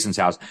at Jason's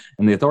house,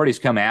 and the authorities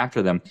come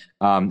after them.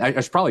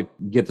 I should probably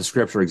get the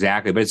scripture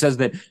exactly, but it says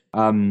that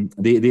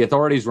the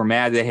authorities were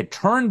mad. They had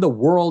turned the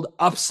world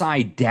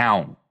upside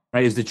down.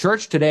 Right? Is the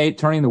church today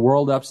turning the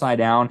world upside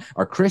down?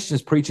 Are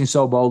Christians preaching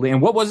so boldly? And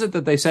what was it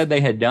that they said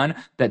they had done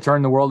that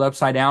turned the world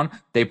upside down?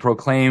 They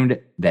proclaimed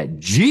that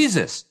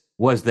Jesus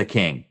was the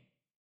king,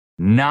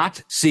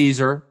 not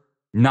Caesar,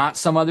 not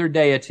some other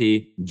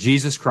deity.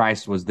 Jesus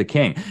Christ was the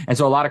king. And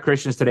so a lot of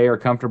Christians today are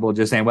comfortable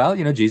just saying, well,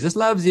 Jesus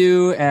loves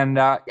you. And,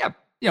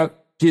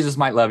 Jesus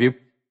might love you,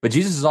 but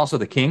Jesus is also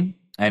the king,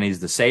 and he's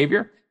the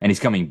savior, and he's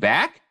coming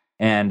back.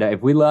 And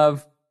if we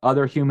love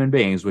other human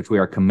beings, which we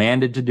are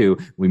commanded to do,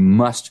 we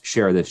must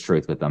share this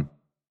truth with them.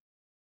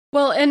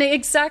 Well, and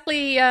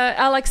exactly,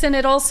 Alex, and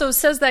it also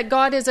says that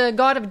God is a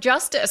God of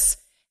justice.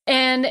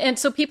 And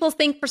so people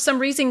think for some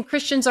reason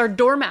Christians are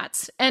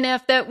doormats. And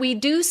if that we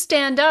do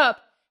stand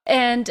up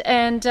and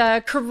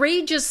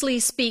courageously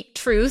speak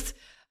truth,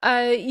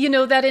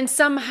 that in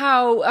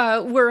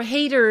somehow we're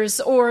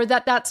haters, or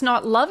that's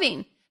not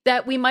loving,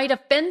 that we might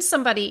offend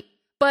somebody.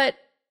 But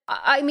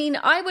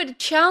I would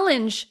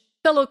challenge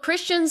fellow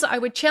Christians, I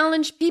would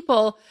challenge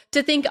people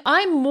to think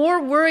I'm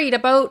more worried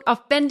about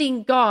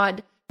offending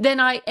God than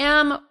I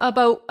am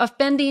about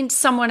offending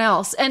someone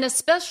else, and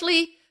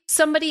especially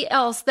somebody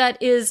else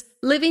that is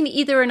living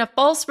either in a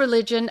false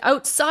religion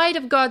outside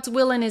of God's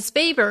will and his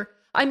favor.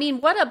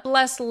 What a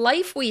blessed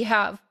life we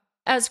have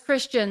as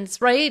Christians,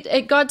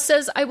 right? God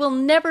says, I will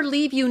never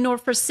leave you nor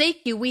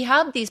forsake you. We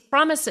have these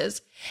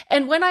promises.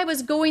 And when I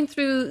was going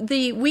through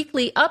the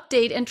weekly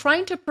update and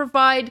trying to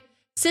provide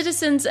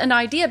citizens an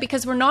idea,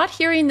 because we're not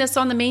hearing this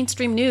on the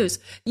mainstream news,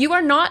 you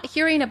are not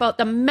hearing about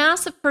the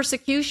massive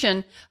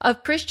persecution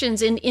of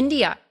Christians in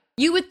India.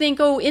 You would think,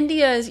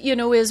 India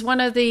is one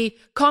of the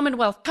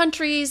Commonwealth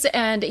countries,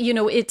 and,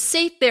 it's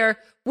safe there.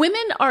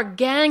 Women are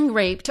gang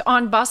raped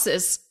on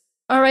buses.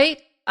 All right.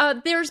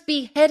 There's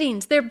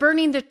beheadings. They're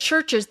burning the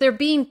churches. They're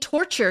being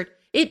tortured.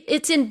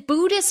 It's in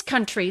Buddhist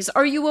countries.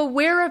 Are you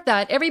aware of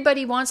that?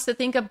 Everybody wants to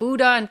think of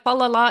Buddha and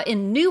falala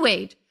in New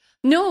Age.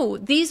 No,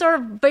 these are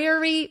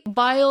very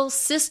vile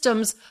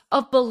systems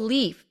of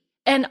belief.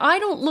 And I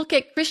don't look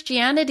at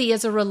Christianity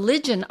as a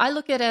religion. I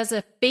look at it as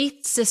a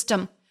faith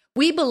system.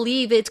 We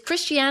believe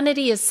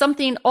Christianity is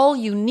something all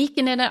unique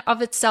in and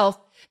of itself.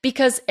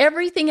 Because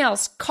everything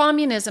else,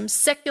 communism,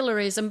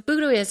 secularism,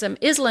 Buddhism,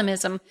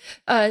 Islamism,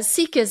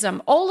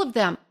 Sikhism, all of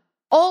them,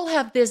 all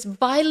have this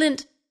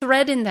violent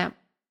thread in them.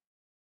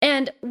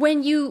 And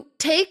when you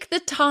take the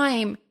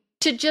time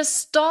to just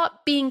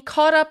stop being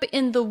caught up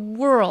in the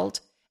world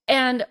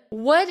and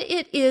what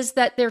it is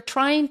that they're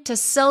trying to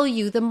sell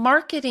you, the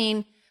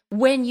marketing,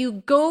 when you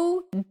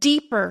go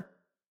deeper,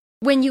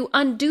 when you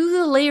undo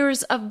the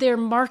layers of their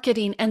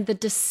marketing and the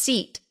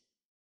deceit,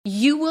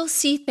 you will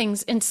see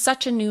things in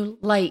such a new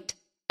light.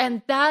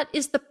 And that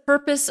is the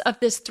purpose of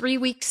this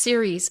 3-week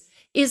series,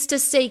 is to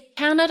say,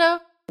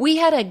 Canada, we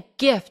had a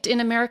gift in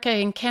America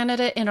and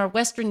Canada and our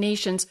Western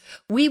nations.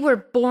 We were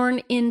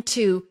born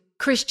into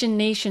Christian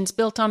nations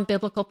built on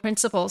biblical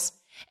principles.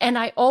 And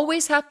I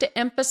always have to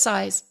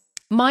emphasize,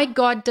 my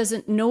God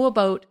doesn't know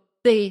about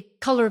the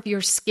color of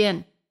your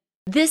skin.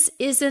 This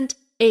isn't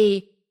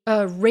a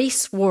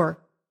race war.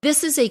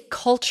 This is a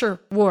culture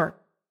war.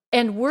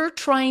 And we're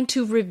trying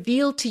to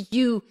reveal to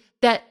you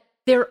that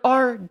there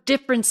are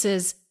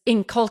differences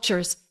in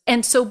cultures.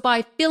 And so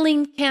by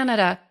filling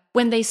Canada,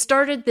 when they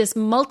started this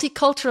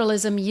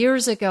multiculturalism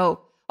years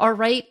ago, all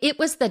right, it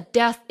was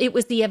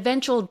the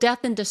eventual death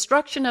and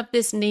destruction of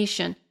this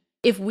nation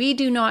if we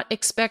do not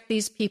expect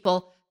these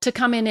people to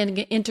come in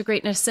and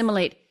integrate and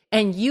assimilate.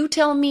 And you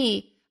tell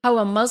me how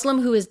a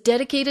Muslim who is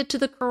dedicated to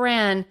the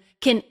Quran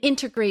can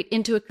integrate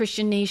into a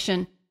Christian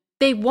nation.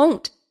 They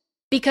won't,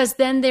 because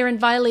then they're in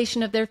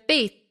violation of their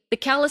faith. The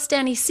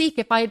Khalistani Sikh,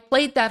 if I had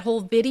played that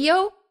whole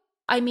video,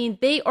 I mean,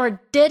 they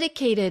are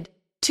dedicated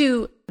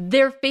to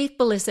their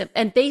faithfulness,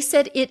 and they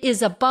said it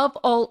is above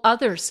all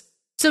others.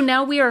 So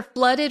now we are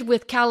flooded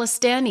with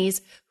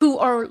Khalistanis who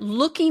are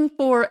looking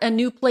for a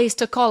new place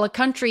to call a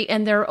country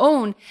and their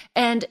own,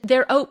 and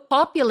they're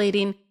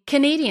outpopulating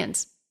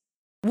Canadians.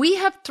 We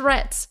have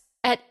threats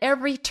at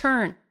every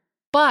turn,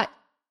 but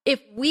if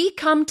we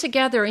come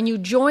together and you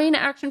join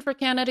Action for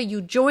Canada,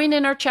 you join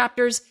in our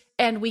chapters,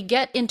 and we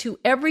get into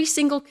every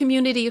single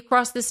community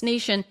across this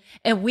nation,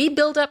 and we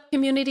build up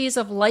communities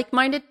of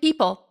like-minded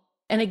people.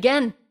 And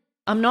again,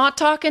 I'm not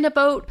talking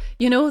about,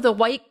 the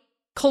white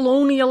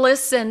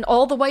colonialists and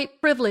all the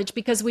white privilege,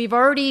 because we've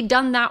already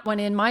done that one.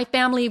 And my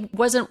family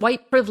wasn't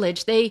white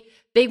privilege. They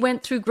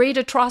went through great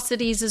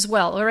atrocities as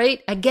well. All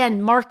right.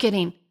 Again,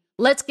 marketing.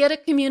 Let's get a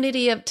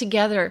community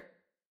together,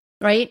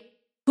 right,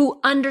 who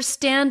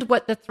understand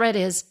what the threat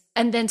is,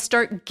 and then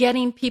start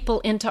getting people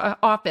into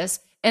office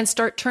and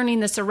start turning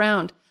this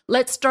around.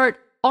 Let's start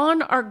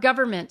on our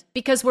government,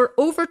 because we're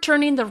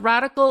overturning the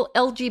radical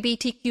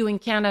LGBTQ in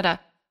Canada.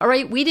 All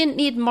right. We didn't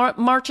need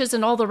marches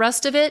and all the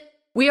rest of it.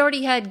 We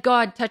already had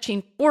God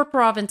touching 4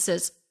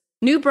 provinces,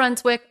 New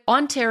Brunswick,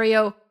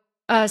 Ontario,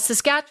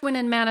 Saskatchewan,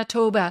 and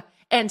Manitoba,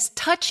 and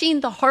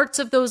touching the hearts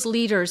of those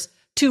leaders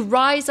to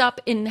rise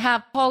up and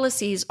have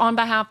policies on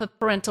behalf of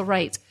parental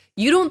rights.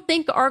 You don't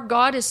think our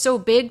God is so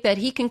big that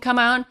he can come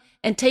out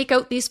and take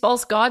out these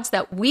false gods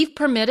that we've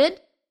permitted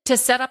to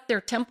set up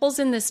their temples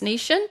in this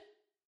nation?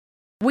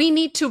 We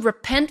need to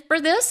repent for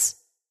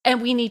this,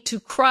 and we need to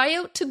cry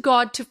out to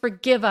God to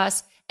forgive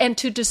us and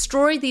to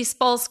destroy these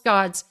false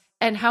gods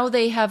and how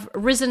they have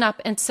risen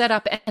up and set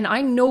up. And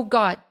I know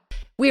God,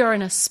 we are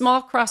in a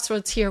small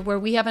crossroads here where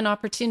we have an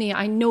opportunity.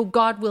 I know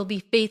God will be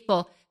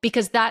faithful,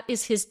 because that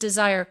is his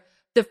desire.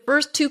 The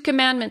first 2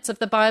 commandments of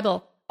the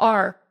Bible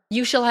are,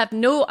 you shall have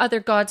no other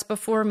gods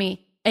before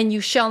me, and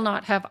you shall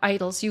not have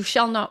idols. You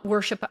shall not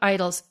worship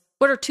idols.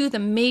 What are 2 of the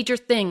major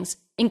things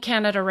in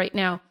Canada right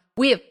now?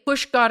 We have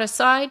pushed God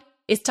aside.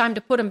 It's time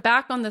to put him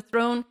back on the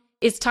throne.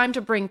 It's time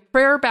to bring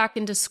prayer back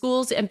into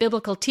schools and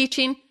biblical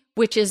teaching,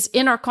 which is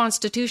in our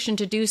Constitution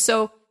to do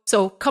so.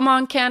 So come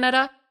on,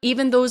 Canada.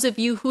 Even those of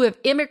you who have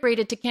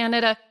immigrated to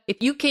Canada,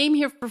 if you came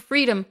here for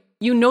freedom,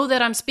 you know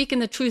that I'm speaking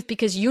the truth,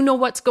 because you know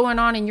what's going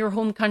on in your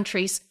home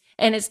countries.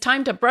 And it's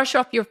time to brush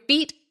off your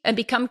feet and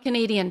become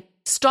Canadian.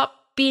 Stop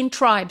being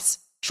tribes.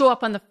 Show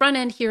up on the front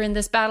end here in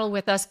this battle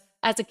with us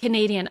as a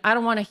Canadian. I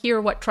don't want to hear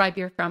what tribe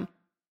you're from.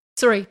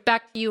 Sorry,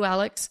 back to you,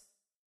 Alex.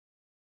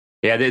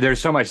 Yeah, there's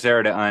so much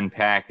there to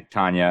unpack,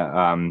 Tanya.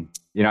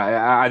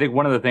 I think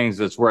one of the things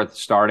that's worth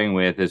starting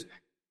with is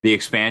the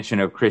expansion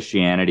of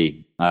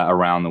Christianity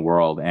around the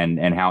world,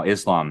 and how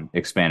Islam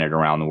expanded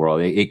around the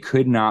world. It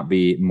could not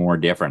be more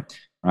different,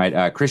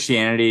 right?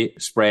 Christianity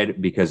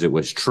spread because it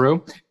was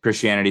true.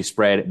 Christianity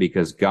spread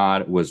because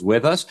God was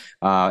with us.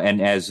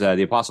 And as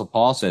the Apostle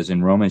Paul says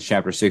in Romans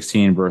chapter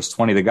 16, verse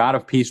 20, the God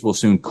of peace will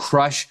soon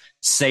crush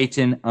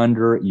Satan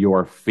under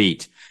your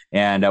feet.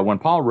 And when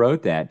Paul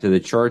wrote that to the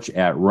church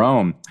at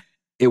Rome,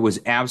 it was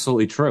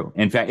absolutely true.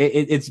 In fact,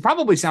 it's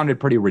probably sounded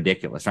pretty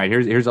ridiculous, right?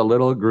 Here's a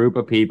little group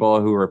of people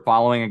who are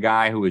following a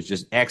guy who was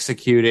just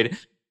executed,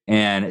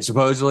 and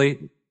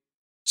supposedly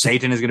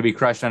Satan is going to be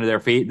crushed under their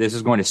feet. This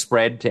is going to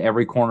spread to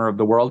every corner of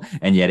the world,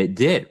 and yet it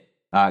did.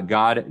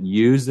 God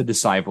used the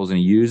disciples and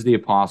he used the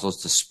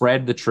apostles to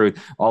spread the truth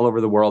all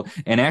over the world.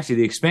 And actually,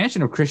 the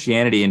expansion of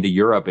Christianity into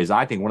Europe is,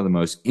 I think, one of the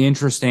most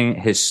interesting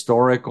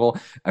historical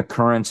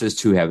occurrences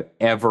to have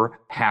ever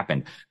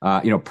happened.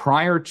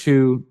 Prior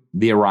to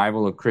the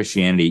arrival of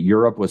Christianity,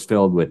 Europe was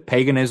filled with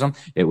paganism.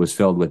 It was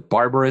filled with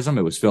barbarism.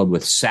 It was filled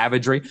with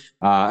savagery.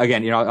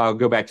 I'll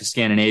go back to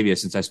Scandinavia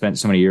since I spent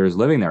so many years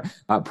living there.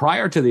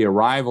 Prior to the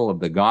arrival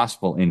of the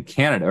gospel in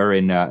Canada, or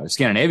in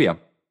Scandinavia,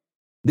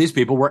 These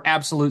people were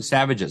absolute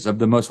savages of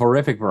the most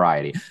horrific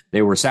variety.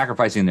 They were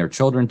sacrificing their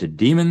children to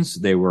demons.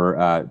 They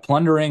were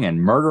plundering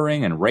and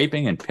murdering and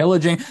raping and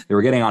pillaging. They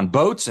were getting on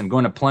boats and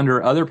going to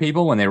plunder other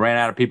people when they ran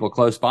out of people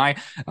close by.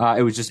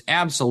 It was just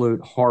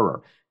absolute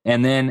horror.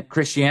 And then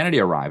Christianity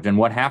arrived, and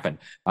what happened?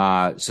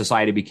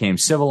 Society became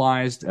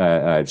civilized,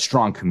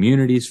 strong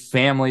communities,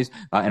 families,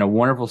 and a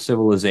wonderful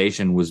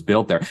civilization was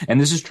built there.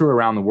 And this is true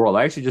around the world.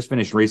 I actually just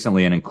finished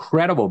recently an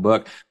incredible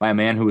book by a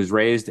man who was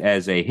raised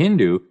as a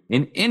Hindu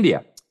in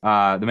India.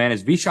 The man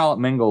is Vishal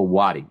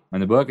Mangalwadi,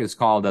 and the book is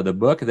called The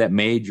Book That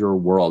Made Your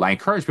World. I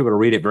encourage people to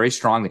read it very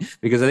strongly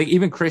because I think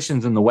even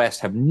Christians in the West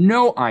have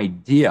no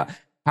idea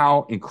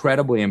how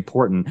incredibly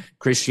important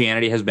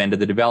Christianity has been to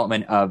the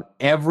development of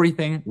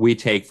everything we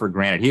take for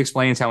granted. He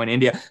explains how in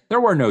India,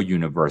 there were no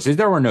universities,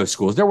 there were no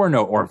schools, there were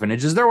no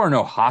orphanages, there were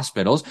no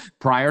hospitals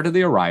prior to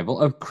the arrival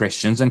of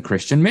Christians and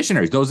Christian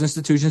missionaries. Those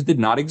institutions did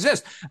not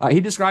exist. He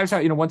describes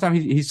how, one time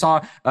he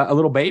saw a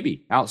little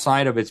baby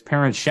outside of its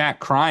parents' shack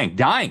crying,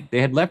 dying.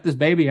 They had left this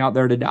baby out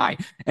there to die.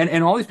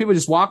 And all these people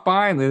just walk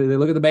by and they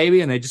look at the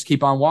baby and they just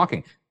keep on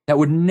walking. That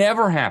would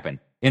never happen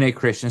in a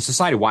Christian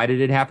society. Why did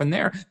it happen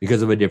there?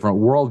 Because of a different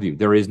worldview.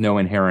 There is no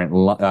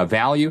inherent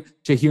value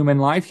to human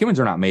life. Humans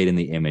are not made in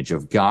the image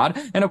of God.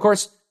 And of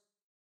course,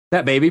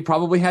 that baby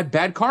probably had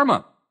bad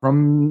karma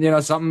from,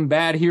 something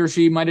bad he or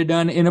she might have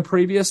done in a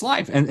previous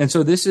life. And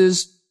so this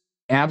is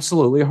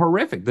absolutely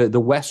horrific. The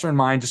Western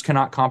mind just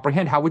cannot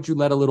comprehend. How would you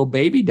let a little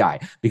baby die?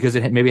 Because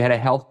it maybe had a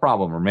health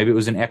problem, or maybe it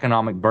was an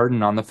economic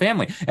burden on the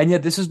family. And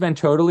yet this has been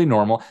totally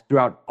normal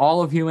throughout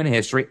all of human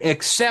history,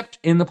 except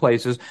in the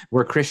places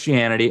where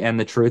Christianity and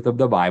the truth of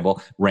the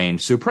Bible reigned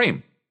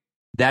supreme.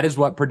 That is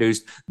what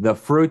produced the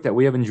fruit that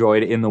we have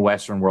enjoyed in the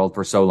Western world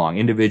for so long: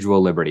 individual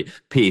liberty,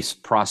 peace,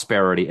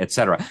 prosperity,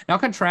 etc. Now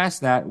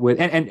contrast that with,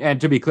 and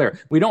to be clear,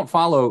 we don't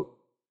follow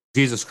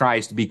Jesus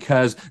Christ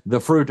because the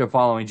fruit of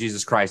following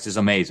Jesus Christ is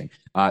amazing.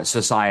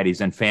 Societies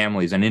and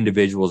families and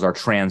individuals are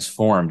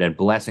transformed and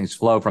blessings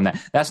flow from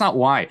that. That's not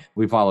why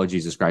we follow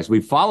Jesus Christ. We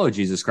follow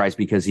Jesus Christ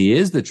because he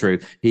is the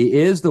truth. He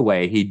is the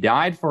way. He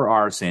died for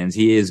our sins.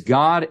 He is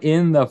God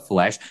in the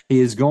flesh.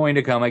 He is going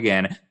to come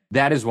again.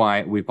 That is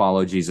why we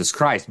follow Jesus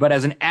Christ. But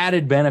as an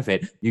added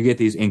benefit, you get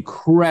these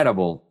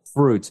incredible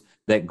fruits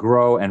that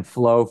grow and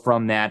flow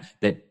from that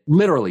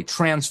literally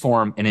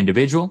transform an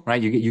individual,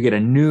 right? You get a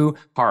new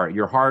heart.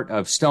 Your heart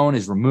of stone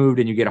is removed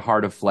and you get a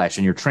heart of flesh,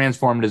 and you're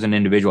transformed as an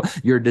individual.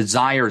 Your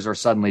desires are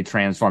suddenly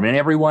transformed. And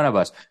every one of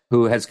us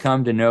who has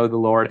come to know the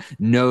Lord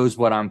knows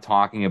what I'm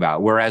talking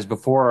about. Whereas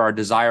before our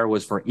desire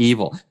was for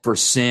evil, for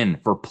sin,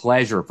 for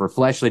pleasure, for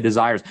fleshly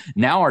desires.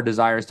 Now our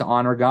desire is to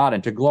honor God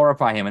and to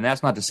glorify him. And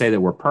that's not to say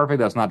that we're perfect.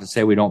 That's not to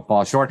say we don't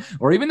fall short,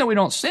 or even that we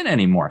don't sin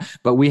anymore.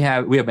 But we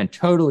have been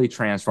totally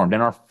transformed,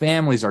 and our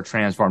families are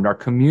transformed. Our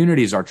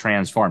communities are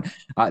transformed.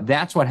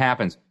 That's what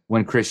happens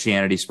when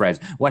Christianity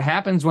spreads. What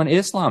happens when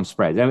Islam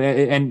spreads?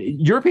 And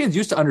Europeans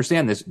used to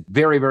understand this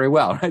very, very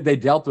well, right? They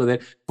dealt with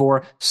it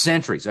for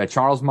centuries.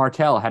 Charles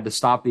Martel had to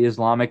stop the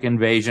Islamic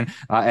invasion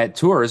at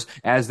Tours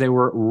as they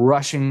were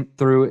rushing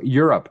through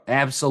Europe,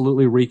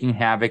 absolutely wreaking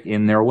havoc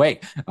in their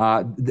wake.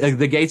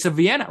 The gates of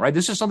Vienna, right?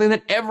 This is something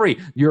that every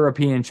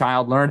European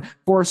child learned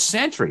for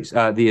centuries.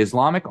 The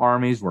Islamic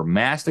armies were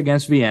massed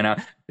against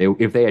Vienna.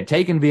 If they had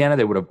taken Vienna,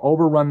 they would have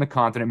overrun the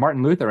continent.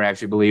 Martin Luther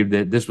actually believed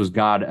that this was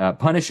God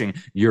punishing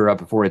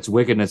Europe for its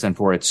wickedness and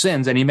for its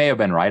sins, and he may have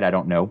been right. I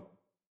don't know.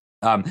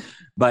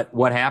 But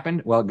what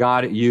happened? Well,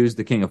 God used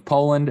the king of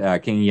Poland,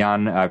 King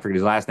Jan, I forget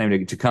his last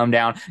name, to come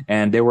down,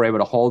 and they were able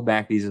to hold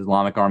back these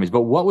Islamic armies.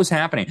 But what was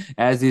happening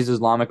as these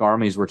Islamic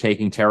armies were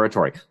taking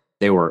territory?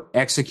 They were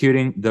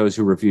executing those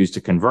who refused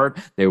to convert.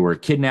 They were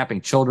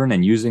kidnapping children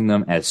and using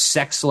them as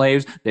sex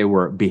slaves. They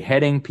were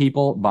beheading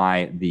people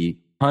by the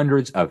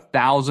hundreds of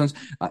thousands.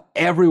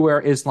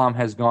 Everywhere Islam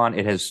has gone,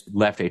 it has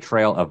left a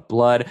trail of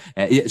blood.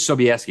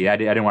 Sobieski, I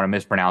didn't want to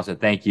mispronounce it.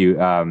 Thank you.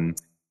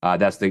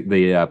 That's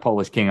the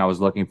Polish king I was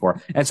looking for.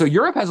 And so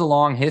Europe has a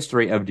long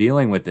history of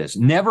dealing with this.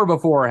 Never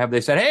before have they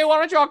said, hey, why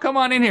don't y'all come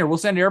on in here? We'll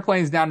send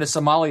airplanes down to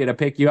Somalia to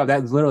pick you up.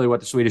 That's literally what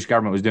the Swedish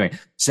government was doing,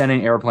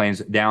 sending airplanes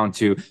down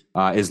to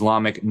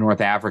Islamic North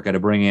Africa to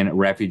bring in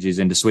refugees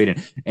into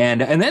Sweden. And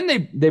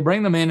then they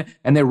bring them in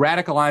and they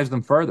radicalize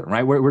them further,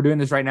 right? We're doing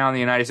this right now in the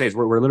United States.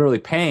 We're literally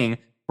paying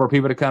for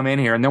people to come in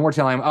here, and then we're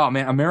telling them, oh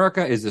man,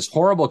 America is this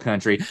horrible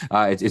country.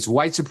 It's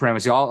white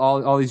supremacy.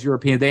 All these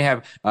Europeans, they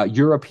have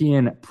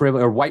European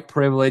privilege or white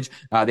privilege.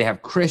 They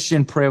have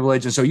Christian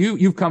privilege, and so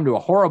you've come to a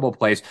horrible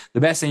place.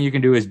 The best thing you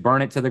can do is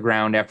burn it to the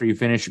ground after you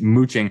finish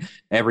mooching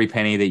every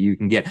penny that you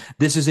can get.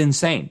 This is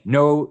insane.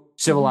 No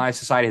civilized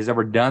society has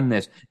ever done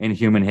this in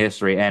human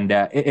history, and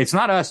it's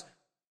not us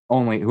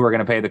only who are going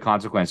to pay the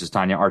consequences,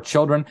 Tanya. Our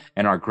children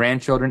and our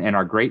grandchildren and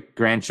our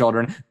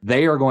great-grandchildren,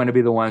 they are going to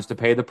be the ones to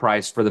pay the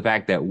price for the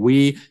fact that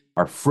we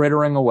are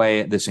frittering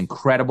away this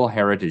incredible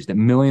heritage that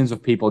millions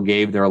of people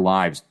gave their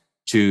lives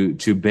to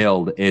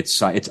build.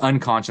 It's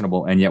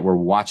unconscionable, and yet we're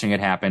watching it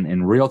happen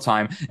in real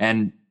time.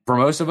 And for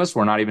most of us,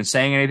 we're not even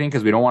saying anything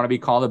because we don't want to be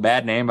called a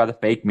bad name by the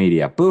fake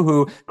media.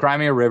 Boo-hoo, cry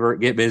me a river,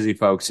 get busy,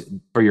 folks,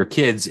 for your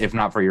kids, if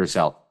not for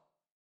yourself.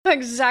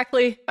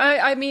 Exactly.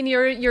 I mean,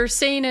 you're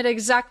saying it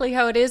exactly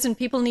how it is, and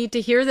people need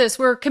to hear this.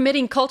 We're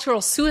committing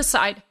cultural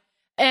suicide.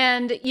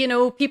 And,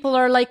 people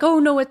are like, oh,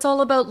 no, it's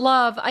all about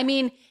love. I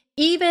mean,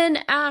 even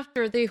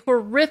after the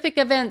horrific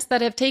events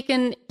that have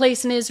taken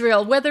place in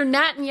Israel, whether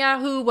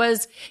Netanyahu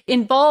was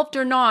involved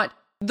or not,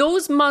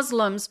 those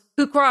Muslims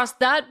who crossed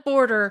that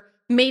border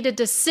made a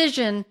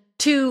decision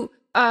to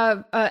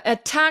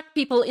attack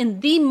people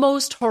in the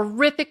most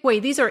horrific way.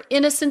 These are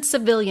innocent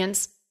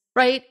civilians,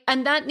 right?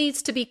 And that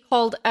needs to be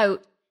called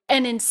out.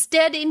 And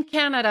instead, in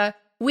Canada,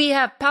 we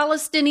have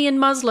Palestinian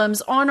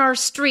Muslims on our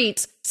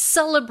streets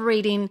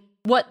celebrating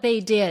what they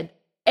did.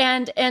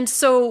 And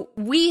so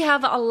we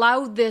have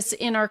allowed this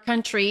in our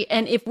country.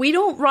 And if we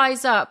don't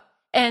rise up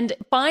and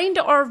find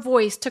our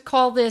voice to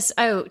call this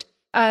out,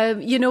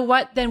 you know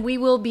what? Then we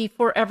will be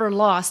forever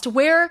lost.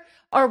 Where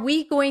are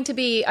we going to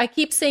be? I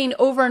keep saying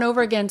over and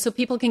over again so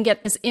people can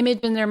get this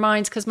image in their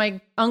minds, because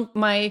my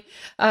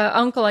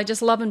uncle, I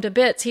just love him to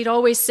bits. He'd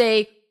always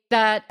say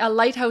that a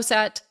lighthouse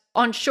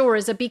on shore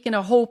is a beacon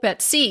of hope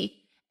at sea.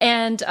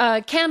 And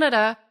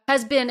Canada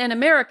has been, and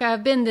America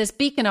have been, this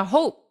beacon of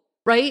hope,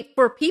 right,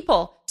 for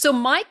people. So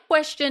my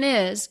question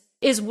is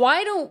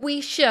why don't we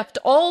shift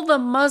all the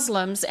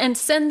Muslims and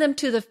send them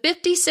to the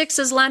 56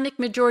 Islamic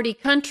majority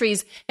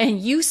countries, and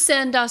you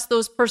send us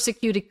those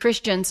persecuted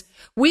Christians?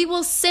 We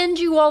will send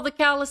you all the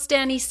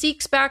Khalistani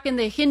Sikhs back and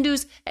the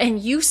Hindus, and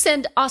you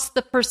send us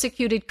the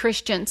persecuted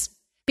Christians,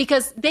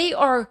 because they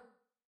are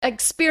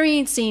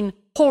experiencing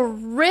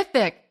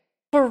horrific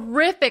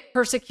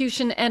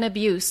persecution and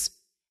abuse.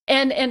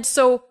 And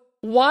so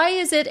why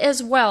is it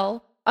as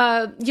well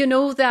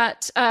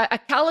that a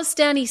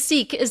Khalistani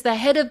Sikh is the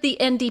head of the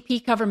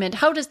NDP government?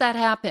 How does that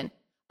happen?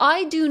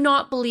 I do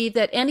not believe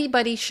that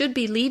anybody should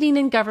be leading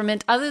in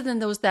government other than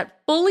those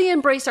that fully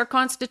embrace our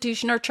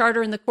Constitution, our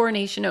Charter, and the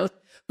Coronation Oath,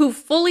 who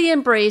fully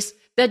embrace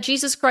that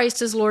Jesus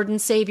Christ is Lord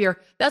and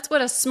Savior. That's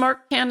what a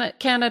smart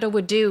Canada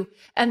would do.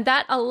 And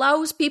that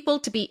allows people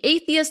to be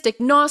atheist,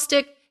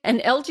 agnostic,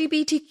 and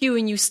LGBTQ,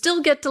 and you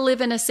still get to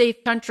live in a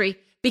safe country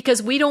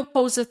because we don't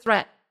pose a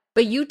threat.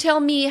 But you tell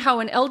me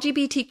how an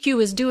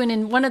LGBTQ is doing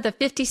in one of the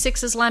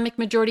 56 Islamic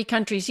majority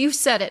countries. You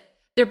said it.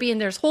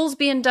 There's holes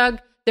being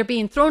dug. They're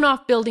being thrown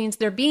off buildings.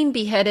 They're being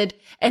beheaded.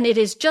 And it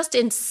is just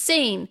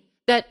insane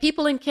that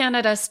people in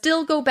Canada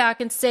still go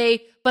back and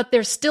say, but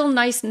they're still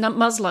nice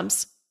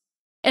Muslims.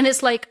 And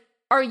it's like,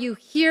 are you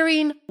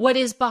hearing what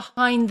is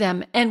behind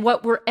them and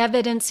what we're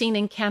evidencing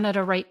in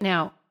Canada right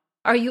now?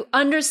 Are you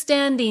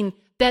understanding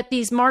that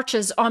these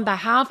marches on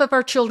behalf of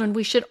our children,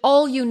 we should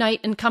all unite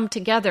and come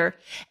together?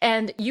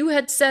 And you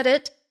had said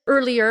it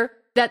earlier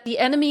that the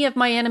enemy of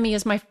my enemy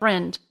is my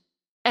friend.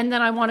 And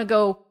then I want to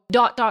go ...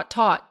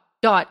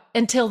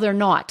 until they're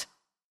not,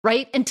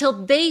 right? Until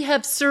they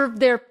have served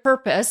their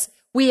purpose.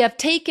 We have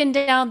taken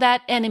down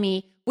that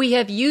enemy. We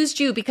have used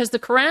you, because the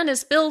Quran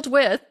is filled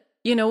with,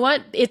 you know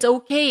what? It's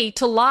okay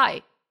to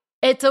lie.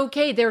 It's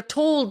okay. They're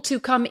told to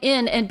come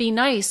in and be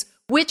nice.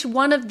 Which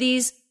one of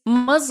these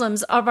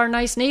Muslims of our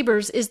nice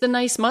neighbors is the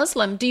nice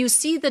Muslim? Do you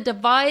see the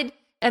divide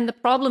and the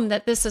problem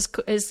that this is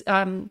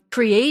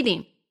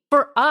creating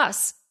for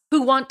us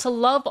who want to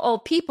love all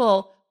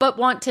people, but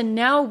want to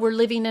now we're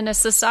living in a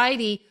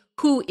society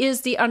who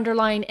is the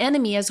underlying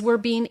enemy as we're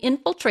being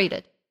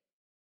infiltrated?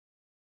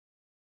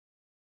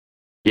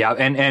 Yeah,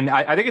 and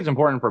I think it's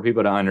important for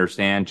people to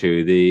understand,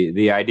 too,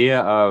 the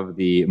idea of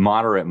the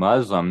moderate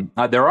Muslim.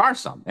 There are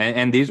some,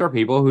 and these are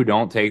people who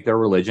don't take their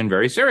religion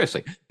very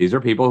seriously. These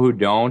are people who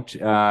don't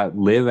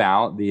live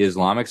out the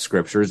Islamic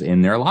scriptures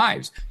in their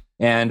lives.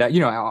 And,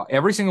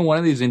 every single one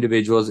of these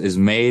individuals is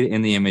made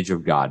in the image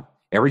of God.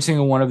 Every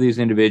single one of these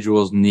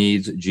individuals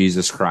needs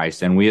Jesus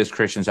Christ, and we as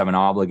Christians have an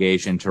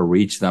obligation to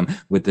reach them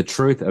with the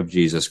truth of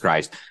Jesus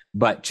Christ.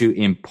 But to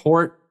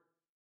import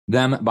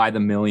them by the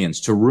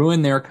millions, to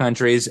ruin their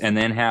countries and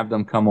then have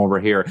them come over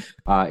here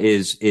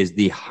is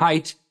the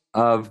height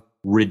of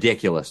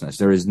ridiculousness.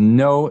 There is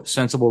no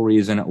sensible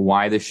reason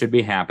why this should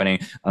be happening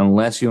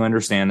unless you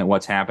understand that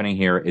what's happening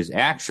here is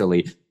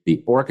actually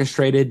the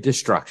orchestrated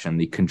destruction,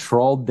 the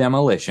controlled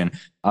demolition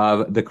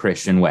of the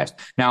Christian West.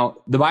 Now,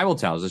 the Bible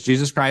tells us,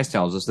 Jesus Christ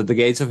tells us, that the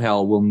gates of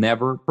hell will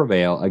never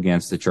prevail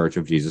against the Church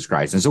of Jesus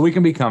Christ. And so we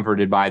can be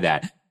comforted by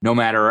that. No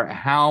matter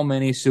how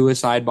many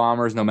suicide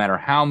bombers, no matter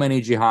how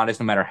many jihadists,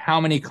 no matter how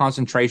many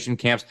concentration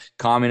camps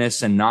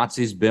communists and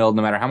Nazis build,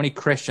 no matter how many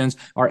Christians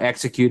are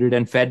executed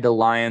and fed to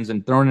lions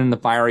and thrown in the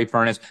fiery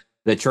furnace,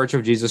 the Church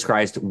of Jesus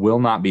Christ will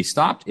not be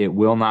stopped. It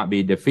will not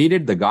be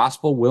defeated. The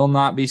gospel will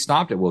not be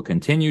stopped. It will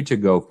continue to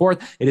go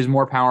forth. It is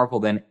more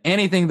powerful than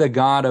anything the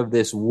god of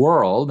this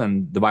world,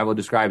 and the Bible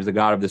describes the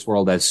god of this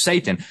world as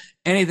Satan.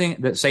 Anything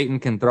that Satan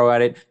can throw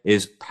at it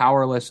is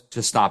powerless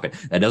to stop it.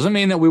 That doesn't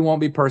mean that we won't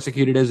be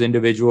persecuted as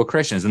individual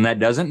Christians, and that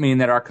doesn't mean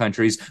that our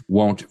countries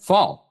won't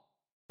fall.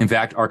 In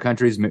fact, our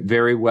countries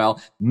very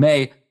well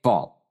may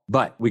fall.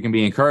 But we can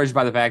be encouraged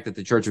by the fact that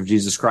the Church of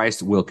Jesus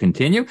Christ will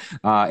continue.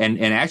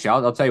 And actually,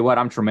 I'll tell you what,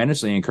 I'm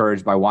tremendously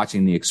encouraged by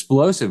watching the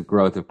explosive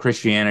growth of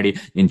Christianity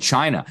in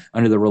China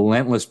under the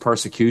relentless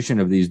persecution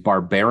of these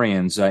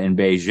barbarians in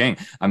Beijing.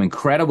 I'm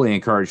incredibly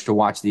encouraged to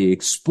watch the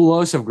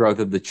explosive growth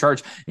of the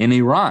church in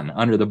Iran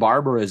under the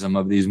barbarism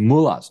of these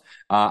mullahs.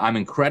 I'm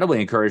incredibly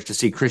encouraged to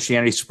see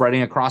Christianity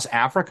spreading across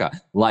Africa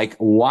like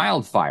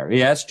wildfire.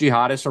 Yes,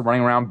 jihadists are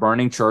running around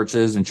burning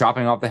churches and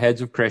chopping off the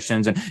heads of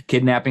Christians and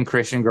kidnapping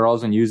Christian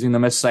girls and using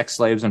them as sex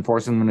slaves and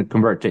forcing them to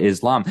convert to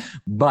Islam.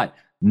 But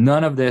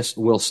none of this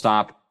will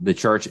stop the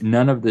church.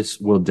 None of this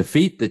will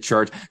defeat the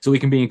church. So we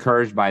can be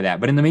encouraged by that.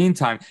 But in the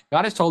meantime,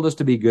 God has told us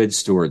to be good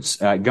stewards.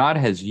 God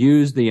has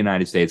used the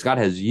United States. God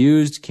has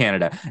used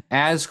Canada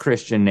as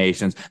Christian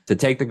nations to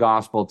take the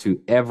gospel to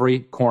every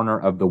corner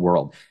of the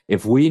world.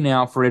 If we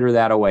now fritter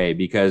that away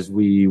because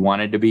we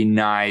wanted to be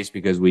nice,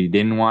 because we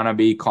didn't want to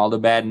be called a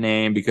bad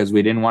name, because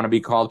we didn't want to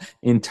be called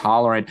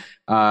intolerant,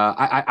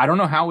 I don't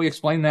know how we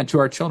explain that to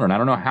our children. I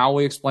don't know how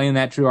we explain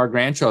that to our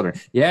grandchildren.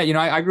 Yeah,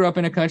 I grew up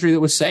in a country that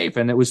was safe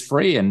and that was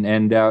free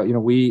and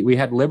we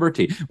had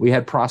liberty. We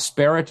had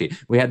prosperity.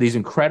 We had these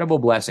incredible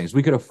blessings.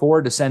 We could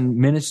afford to send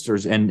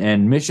ministers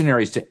and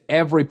missionaries to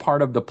every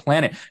part of the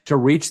planet to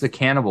reach the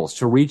cannibals,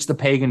 to reach the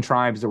pagan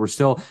tribes that were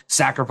still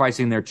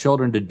sacrificing their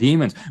children to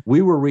demons.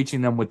 We were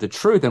reaching them with the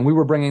truth, and we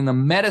were bringing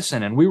them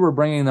medicine, and we were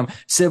bringing them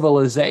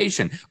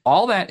civilization.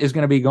 All that is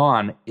going to be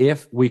gone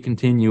if we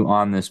continue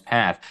on this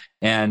path.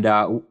 And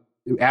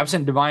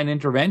absent divine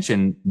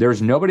intervention,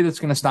 there's nobody that's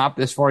going to stop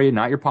this for you,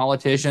 not your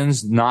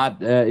politicians, not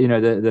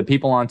the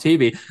people on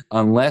TV,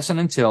 unless and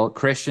until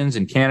Christians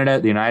in Canada,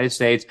 the United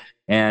States,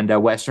 and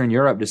Western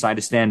Europe decide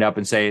to stand up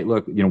and say,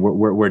 look,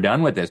 we're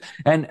done with this.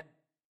 And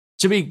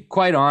to be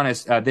quite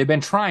honest, they've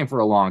been trying for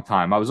a long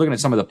time. I was looking at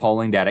some of the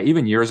polling data,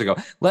 even years ago.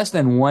 Less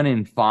than 1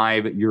 in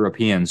 5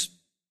 Europeans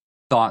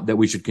thought that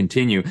we should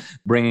continue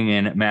bringing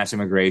in mass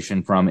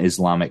immigration from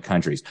Islamic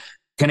countries.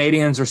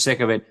 Canadians are sick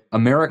of it.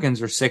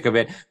 Americans are sick of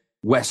it.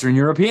 Western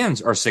Europeans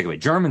are sick of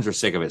it. Germans are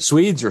sick of it.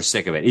 Swedes are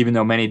sick of it. Even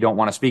though many don't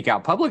want to speak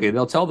out publicly,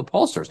 they'll tell the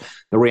pollsters.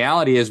 The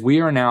reality is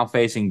we are now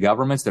facing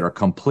governments that are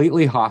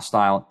completely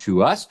hostile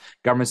to us,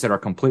 governments that are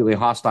completely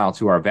hostile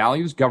to our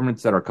values,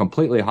 governments that are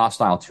completely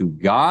hostile to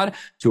God,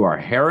 to our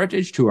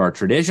heritage, to our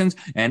traditions,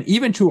 and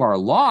even to our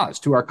laws,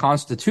 to our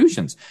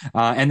constitutions.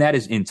 And that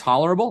is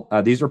intolerable.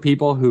 These are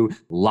people who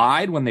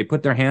lied when they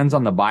put their hands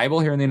on the Bible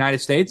here in the United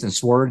States and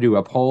swore to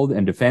uphold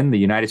and defend the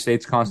United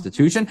States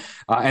Constitution.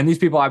 And these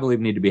people, I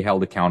believe, need to be held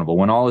accountable.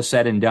 When all is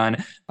said and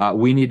done,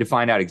 we need to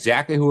find out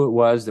exactly who it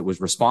was that was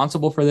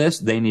responsible for this.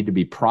 They need to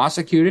be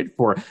prosecuted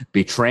for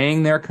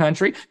betraying their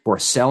country, for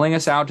selling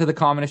us out to the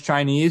communist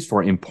Chinese,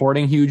 for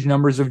importing huge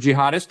numbers of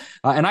jihadists.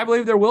 And I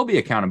believe there will be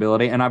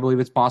accountability, and I believe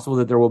it's possible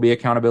that there will be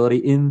accountability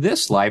in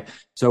this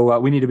life. So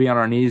we need to be on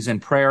our knees in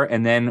prayer,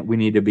 and then we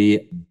need to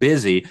be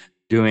busy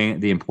doing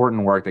the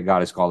important work that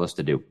God has called us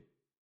to do.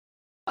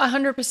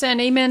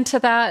 100% amen to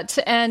that.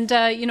 And,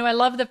 I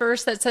love the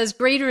verse that says,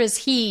 greater is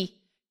he,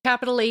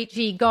 capital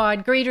H-E,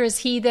 God, greater is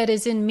he that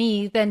is in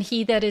me than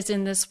he that is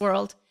in this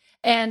world.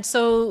 And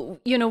so,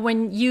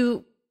 when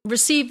you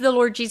receive the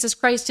Lord Jesus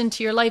Christ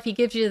into your life, he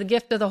gives you the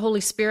gift of the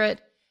Holy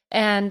Spirit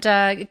and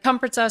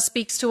comforts us,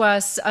 speaks to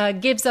us,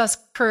 gives us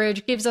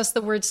courage, gives us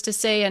the words to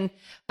say, and,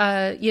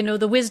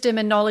 the wisdom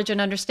and knowledge and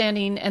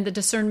understanding and the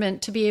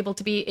discernment to be able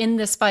to be in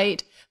this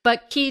fight.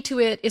 But key to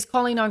it is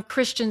calling on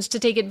Christians to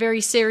take it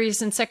very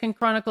serious in 2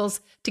 Chronicles,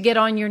 to get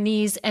on your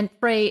knees and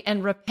pray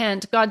and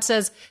repent. God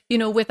says,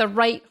 with a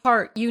right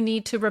heart, you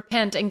need to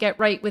repent and get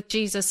right with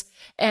Jesus.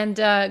 And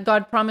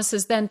God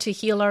promises then to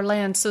heal our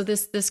land. So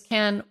this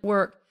can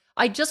work.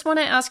 I just want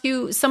to ask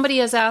you, somebody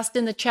has asked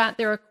in the chat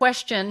there a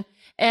question,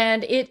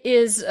 and it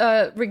is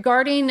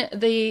regarding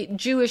the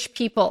Jewish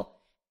people.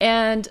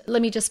 And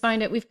let me just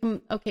find it. We've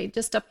come,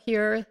 just up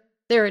here.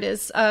 There it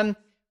is.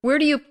 Where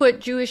do you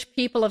put Jewish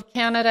people of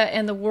Canada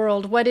and the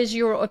world? What is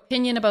your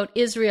opinion about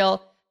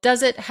Israel?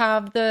 Does it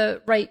have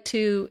the right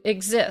to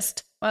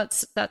exist? Well,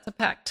 that's a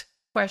packed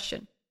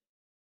question.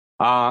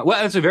 Well,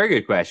 that's a very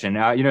good question.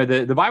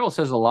 The Bible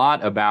says a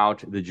lot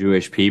about the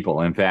Jewish people.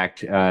 In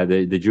fact,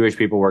 the Jewish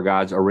people were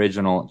God's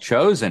original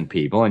chosen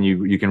people. And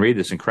you can read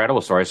this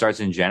incredible story. It starts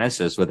in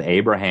Genesis with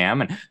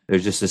Abraham, and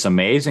there's just this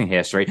amazing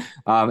history.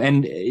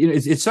 And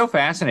it's so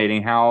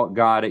fascinating how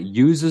God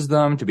uses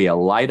them to be a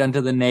light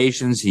unto the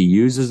nations. He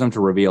uses them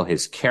to reveal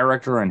his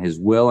character and his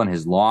will and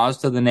his laws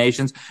to the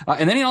nations.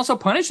 And then he also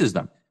punishes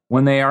them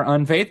when they are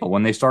unfaithful,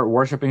 when they start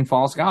worshiping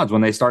false gods,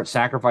 when they start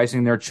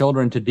sacrificing their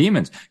children to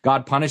demons.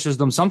 God punishes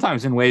them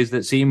sometimes in ways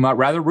that seem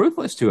rather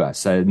ruthless to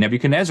us.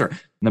 Nebuchadnezzar and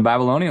the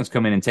Babylonians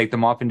come in and take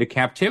them off into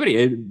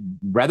captivity,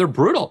 rather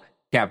brutal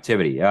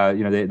captivity.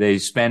 They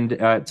spend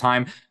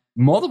time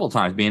multiple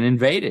times being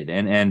invaded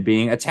and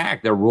being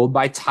attacked. They're ruled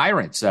by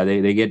tyrants.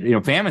 They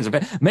get, famines.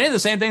 Many of the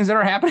same things that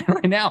are happening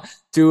right now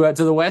to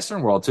the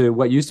Western world, to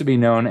what used to be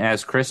known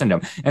as Christendom.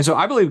 And so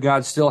I believe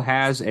God still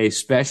has a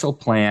special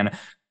plan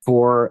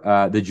for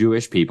the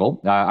Jewish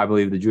people. I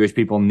believe the Jewish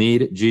people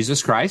need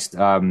Jesus Christ.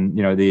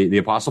 The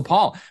Apostle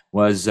Paul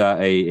was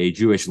a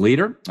Jewish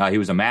leader. He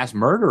was a mass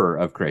murderer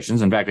of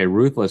Christians, in fact, a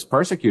ruthless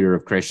persecutor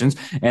of Christians.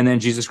 And then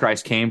Jesus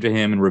Christ came to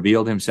him and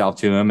revealed himself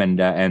to him. And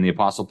the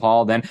Apostle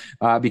Paul then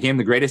became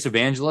the greatest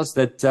evangelist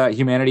that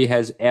humanity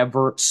has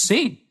ever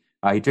seen.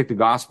 He took the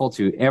gospel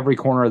to every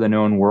corner of the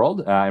known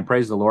world, and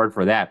praise the Lord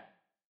for that.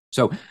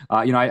 So,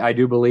 I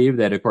do believe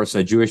that, of course,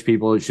 Jewish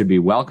people should be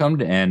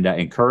welcomed and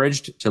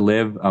encouraged to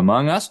live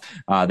among us.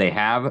 They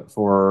have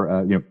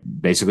for,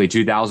 basically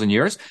 2,000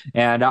 years.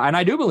 And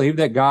I do believe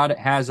that God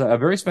has a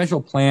very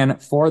special plan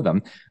for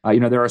them.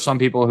 There are some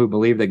people who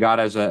believe that God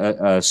has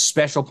a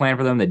special plan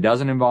for them that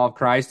doesn't involve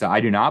Christ. I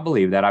do not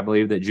believe that. I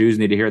believe that Jews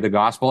need to hear the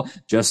gospel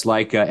just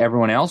like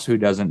everyone else who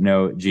doesn't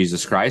know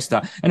Jesus Christ.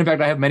 And in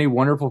fact, I have many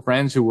wonderful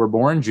friends who were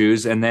born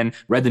Jews and then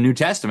read the New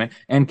Testament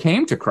and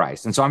came to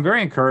Christ. And so I'm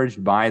very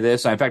encouraged by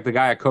this. In fact, the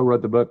guy I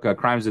co-wrote the book,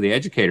 Crimes of the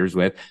Educators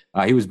with,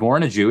 he was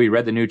born a Jew. He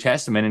read the New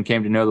Testament and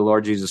came to know the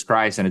Lord Jesus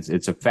Christ. And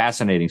it's a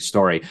fascinating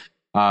story.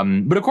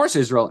 But of course,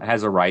 Israel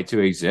has a right to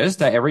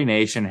exist. Every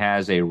nation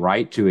has a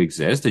right to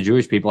exist. The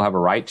Jewish people have a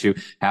right to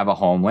have a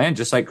homeland,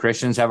 just like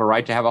Christians have a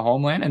right to have a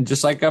homeland, and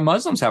just like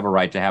Muslims have a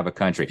right to have a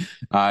country.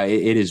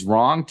 It is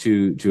wrong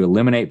to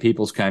eliminate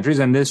people's countries,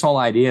 and this whole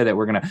idea that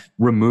we're going to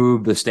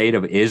remove the state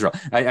of Israel.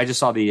 I just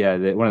saw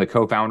one of the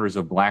co-founders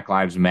of Black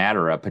Lives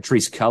Matter,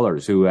 Patrice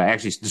Cullors, who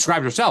actually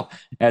described herself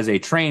as a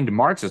trained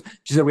Marxist.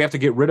 She said we have to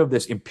get rid of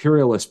this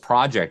imperialist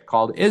project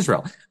called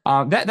Israel.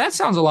 That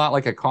sounds a lot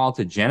like a call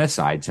to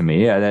genocide to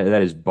me.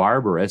 That is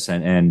barbarous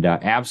and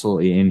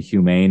absolutely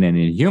inhumane and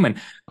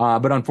inhuman.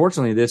 But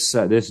unfortunately,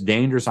 this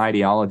dangerous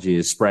ideology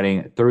is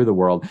spreading through the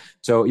world.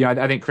 So,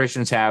 I think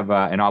Christians have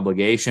an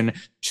obligation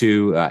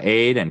to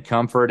aid and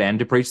comfort and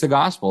to preach the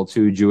gospel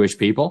to Jewish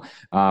people.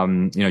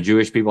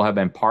 Jewish people have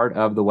been part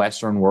of the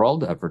Western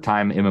world for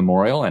time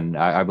immemorial, and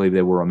I believe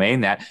they will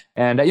remain that.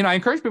 And, I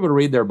encourage people to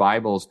read their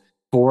Bibles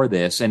for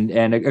this. And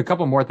a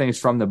couple more things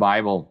from the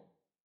Bible.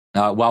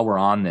 While we're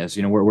on this,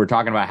 we're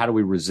talking about how do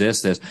we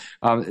resist this.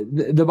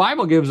 The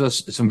Bible gives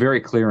us some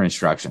very clear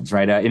instructions,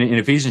 right? In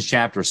Ephesians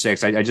chapter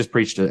 6, I just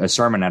preached a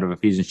sermon out of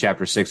Ephesians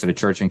chapter 6 at a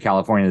church in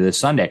California this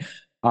Sunday.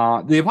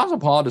 The Apostle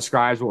Paul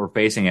describes what we're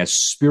facing as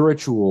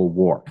spiritual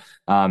war.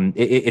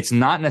 It's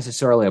not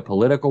necessarily a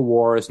political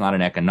war. It's not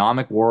an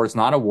economic war. It's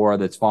not a war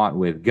that's fought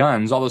with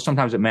guns, although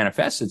sometimes it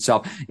manifests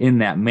itself in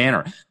that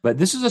manner. But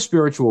this is a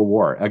spiritual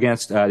war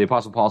against, the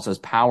Apostle Paul says,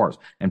 powers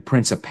and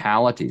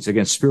principalities,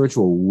 against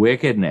spiritual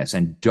wickedness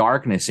and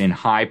darkness in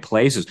high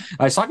places.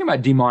 He's talking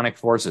about demonic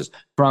forces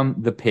from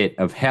the pit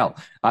of hell.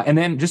 And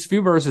then just a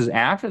few verses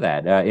after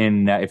that,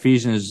 in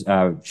Ephesians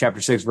chapter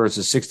 6,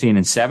 verses 16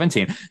 and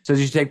 17, says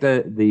you take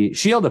the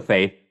shield of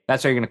faith.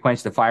 That's how you're going to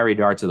quench the fiery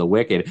darts of the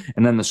wicked.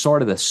 And then the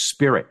sword of the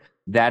Spirit.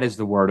 That is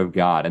the word of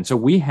God. And so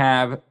we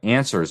have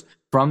answers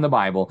from the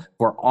Bible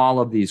for all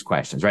of these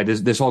questions, right?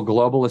 This whole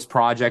globalist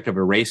project of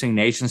erasing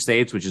nation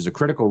states, which is a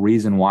critical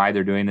reason why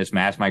they're doing this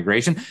mass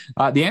migration.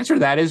 The answer to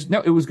that is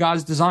no, it was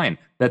God's design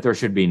that there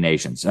should be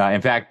nations.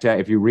 In fact,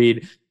 if you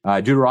read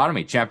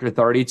Deuteronomy chapter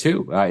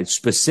 32, it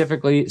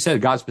specifically says,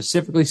 God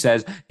specifically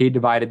says he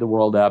divided the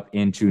world up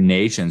into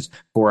nations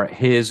for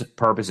his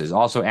purposes.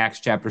 Also, Acts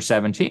chapter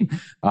 17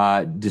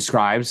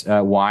 describes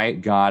why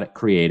God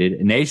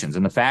created nations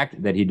and the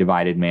fact that he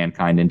divided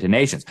mankind into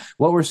nations.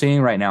 What we're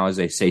seeing right now is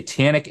a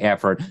satanic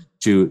effort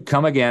to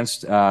come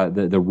against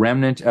the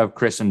remnant of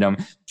Christendom,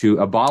 to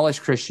abolish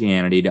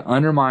Christianity, to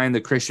undermine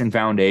the Christian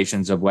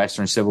foundations of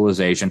Western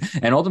civilization,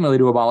 and ultimately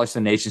to abolish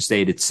the nation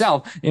state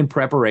itself in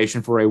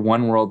preparation for a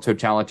one-world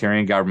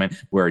totalitarian government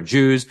where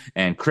Jews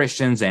and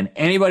Christians and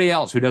anybody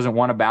else who doesn't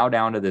want to bow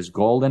down to this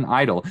golden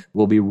idol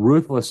will be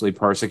ruthlessly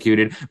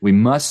persecuted. We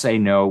must say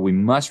no. We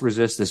must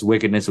resist this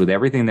wickedness with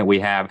everything that we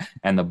have,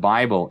 and the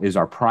Bible is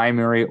our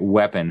primary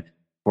weapon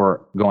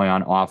for going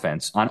on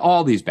offense on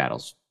all these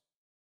battles.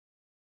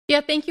 Yeah,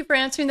 thank you for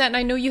answering that. And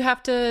I know you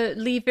have to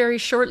leave very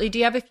shortly. Do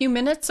you have a few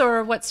minutes,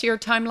 or what's your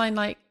timeline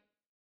like?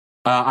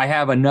 I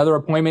have another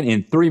appointment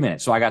in 3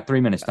 minutes, so I got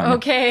 3 minutes time.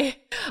 Okay.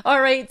 All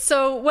right.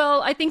 So,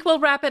 well, I think we'll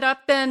wrap it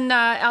up then.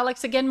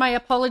 Alex, again, my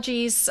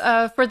apologies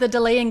for the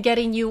delay in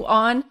getting you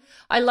on.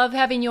 I love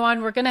having you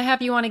on. We're going to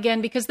have you on again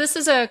because this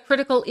is a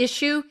critical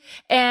issue.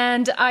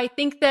 And I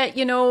think that,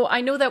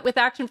 I know that with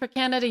Action for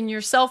Canada and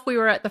yourself, we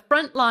were at the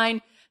front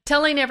line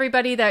telling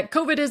everybody that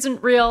COVID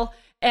isn't real,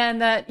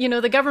 and that,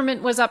 the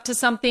government was up to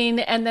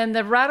something. And then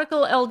the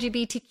radical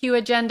LGBTQ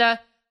agenda,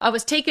 I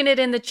was taking it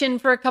in the chin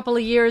for a couple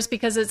of years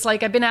because it's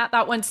like I've been at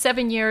that one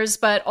 7 years,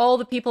 but all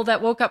the people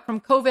that woke up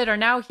from COVID are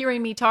now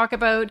hearing me talk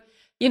about,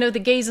 the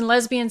gays and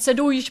lesbians said,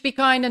 oh, you should be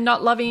kind and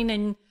not loving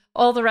and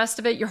all the rest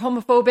of it. You're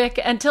homophobic,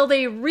 until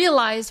they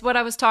realized what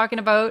I was talking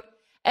about.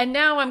 And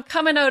now I'm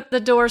coming out the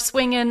door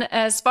swinging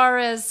as far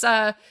as,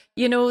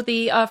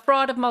 the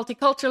fraud of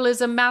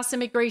multiculturalism, mass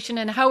immigration,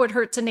 and how it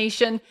hurts a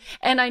nation.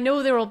 And I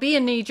know there will be a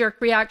knee-jerk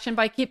reaction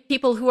by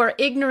people who are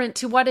ignorant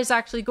to what is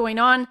actually going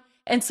on.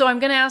 And so I'm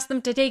going to ask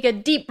them to take a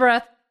deep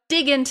breath,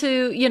 dig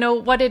into,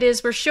 what it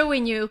is we're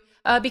showing you,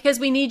 because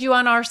we need you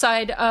on our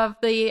side of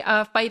the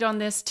fight on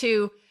this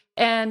too.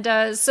 And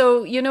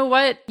so, you know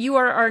what? You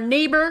are our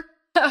neighbor.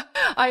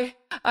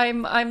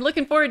 I'm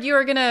looking forward.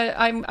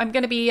 I'm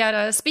gonna be at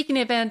a speaking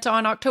event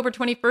on October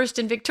 21st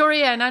in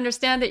Victoria, and I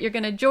understand that you're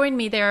gonna join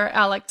me there,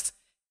 Alex.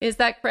 Is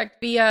that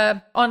correct?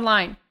 Via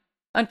online?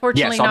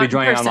 Unfortunately, yes, I'll not be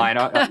joining in person.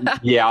 online.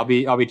 Yeah, I'll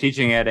be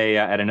teaching at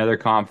another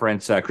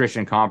conference,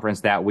 Christian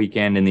conference that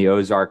weekend in the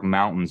Ozark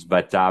Mountains.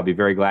 But I'll be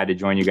very glad to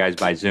join you guys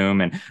by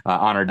Zoom, and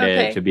honored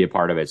to be a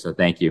part of it. So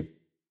thank you.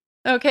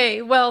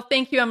 Okay, well,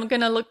 thank you. I'm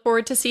going to look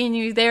forward to seeing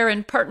you there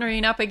and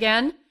partnering up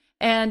again.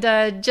 And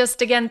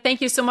just again,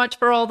 thank you so much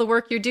for all the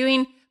work you're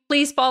doing.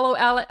 Please follow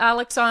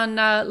Alex on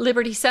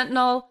Liberty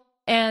Sentinel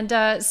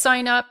and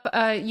sign up.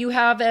 You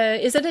have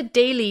is it a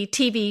daily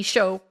TV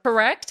show,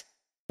 correct?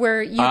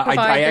 Where you provide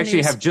I actually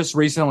news. have just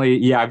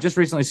recently, I've just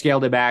recently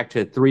scaled it back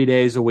to 3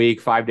 days a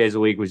week. 5 days a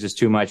week was just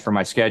too much for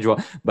my schedule.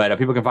 But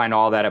people can find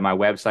all that at my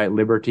website,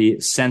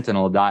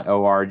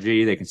 libertysentinel.org.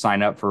 They can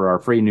sign up for our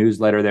free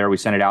newsletter there. We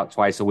send it out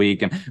twice a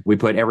week, and we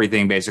put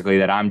everything basically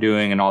that I'm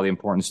doing and all the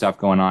important stuff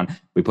going on.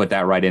 We put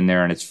that right in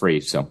there, and it's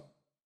free. So,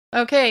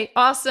 okay,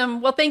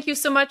 awesome. Well, thank you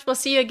so much. We'll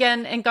see you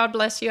again, and God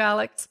bless you,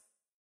 Alex.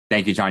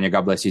 Thank you, Tanya.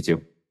 God bless you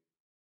too.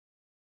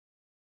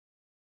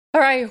 All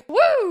right,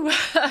 woo!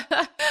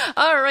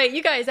 All right,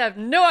 you guys have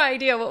no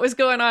idea what was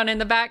going on in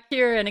the back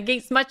here, and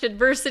against much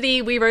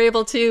adversity, we were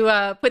able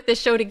to put this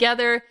show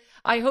together.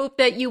 I hope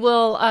that you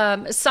will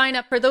sign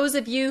up. For those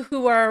of you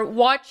who are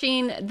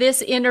watching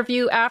this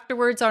interview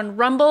afterwards on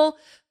Rumble,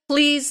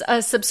 please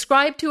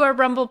subscribe to our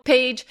Rumble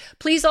page.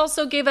 Please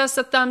also give us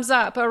a thumbs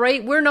up, all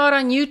right? We're not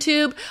on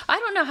YouTube. I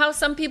don't know how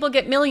some people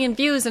get million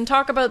views and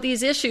talk about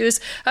these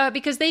issues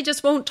because they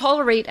just won't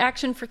tolerate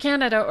Action for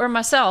Canada or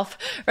myself,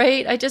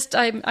 right?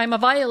 I'm a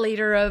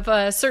violator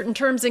of certain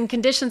terms and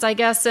conditions, I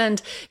guess,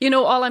 and,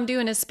 all I'm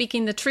doing is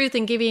speaking the truth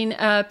and giving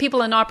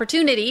people an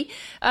opportunity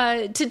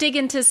to dig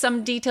into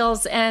some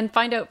details and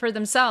find out for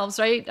themselves,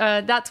 right?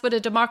 That's what a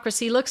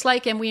democracy looks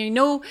like, and we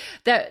know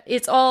that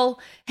it's all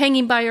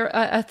hanging by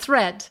a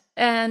thread.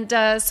 And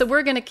so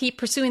we're going to keep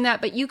pursuing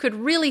that, but you could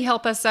really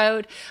help us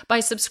out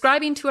by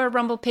subscribing to our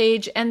Rumble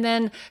page and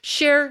then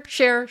share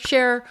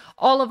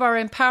all of our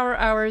Empower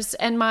Hours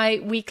and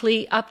my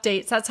weekly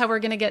updates. That's how we're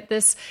going to get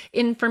this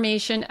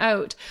information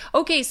out.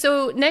 Okay,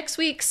 so next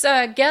week's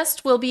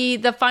guest will be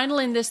the final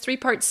in this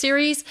 3-part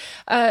series,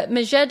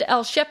 Majed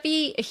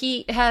El-Shefi.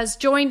 He has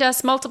joined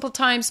us multiple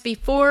times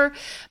before.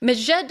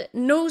 Majed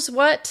knows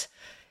what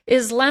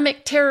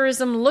Islamic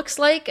terrorism looks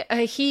like.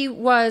 He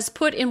was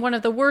put in one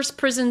of the worst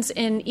prisons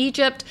in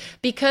Egypt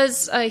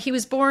because he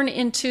was born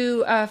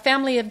into a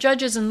family of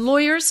judges and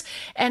lawyers.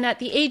 And at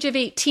the age of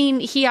 18,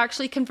 he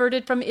actually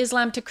converted from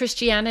Islam to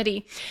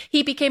Christianity.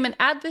 He became an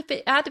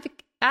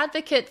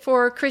advocate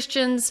for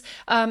Christians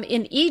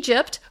in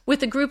Egypt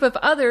with a group of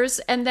others,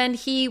 and then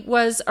he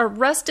was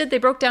arrested. They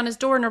broke down his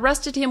door and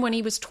arrested him when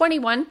he was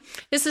 21.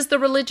 This is the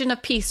religion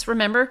of peace,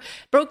 remember?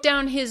 Broke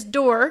down his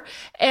door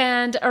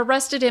and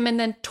arrested him and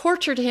then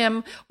tortured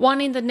him,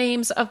 wanting the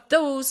names of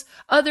those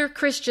other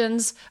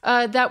Christians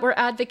that were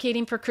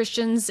advocating for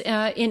Christians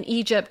in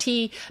Egypt.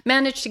 He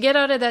managed to get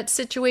out of that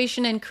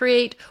situation and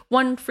create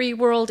One Free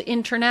World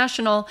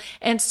International,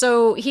 and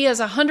so he has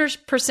a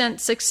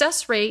 100%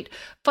 success rate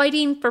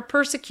fighting for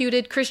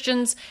persecuted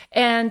Christians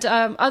and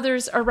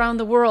others around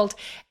the world.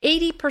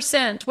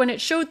 80%, when it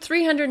showed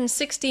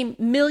 360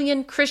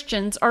 million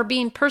Christians are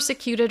being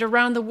persecuted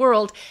around the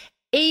world,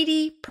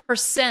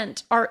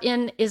 80% are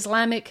in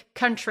Islamic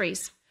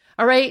countries.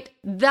 All right,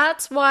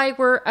 that's why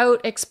we're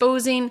out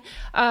exposing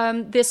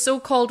this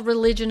so-called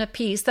religion of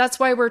peace. That's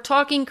why we're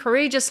talking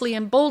courageously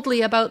and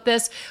boldly about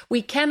this.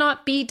 We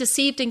cannot be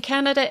deceived in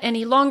Canada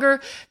any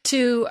longer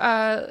to,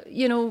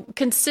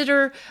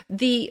 consider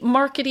the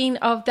marketing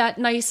of that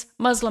nice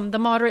Muslim, the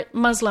moderate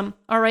Muslim.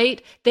 All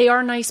right, they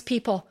are nice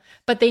people,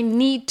 but they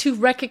need to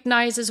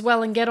recognize as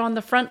well and get on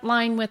the front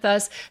line with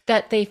us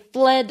that they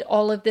fled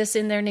all of this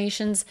in their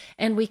nations,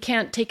 and we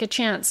can't take a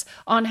chance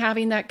on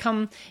having that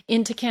come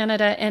into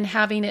Canada and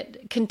having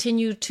it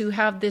continue to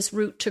have this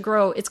root to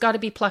grow. It's got to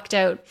be plucked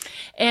out.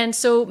 And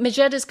so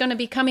Majed is going to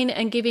be coming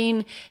and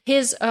giving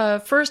his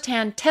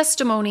firsthand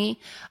testimony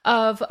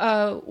of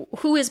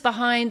who is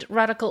behind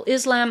radical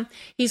Islam.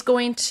 He's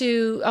going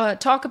to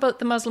talk about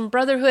the Muslim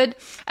Brotherhood.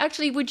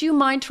 Actually, would you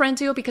mind,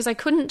 Terenzio, because I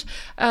couldn't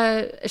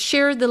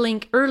share the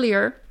link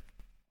earlier,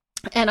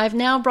 and I've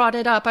now brought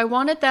it up. I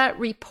wanted that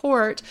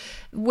report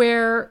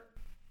where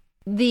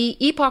the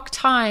Epoch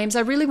Times,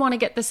 I really want to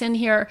get this in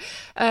here,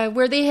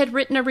 where they had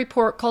written a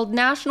report called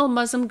National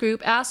Muslim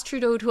Group Asked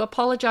Trudeau to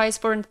Apologize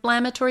for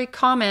Inflammatory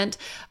Comment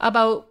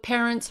About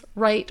Parents'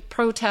 Right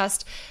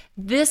Protest.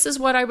 This is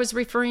what I was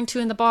referring to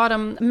in the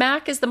bottom.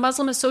 MAC is the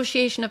Muslim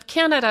Association of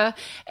Canada.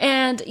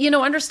 And,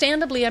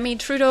 understandably,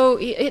 Trudeau,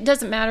 it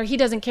doesn't matter. He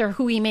doesn't care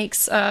who he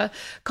makes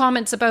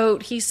comments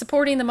about. He's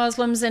supporting the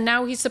Muslims, and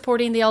now he's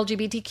supporting the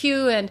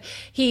LGBTQ, and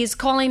he's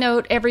calling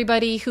out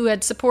everybody who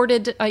had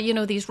supported,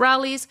 these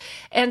rallies.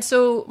 And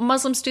so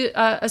Muslim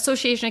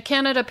Association of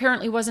Canada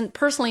apparently wasn't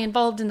personally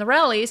involved in the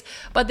rallies,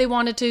 but they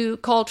wanted to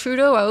call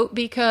Trudeau out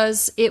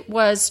because it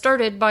was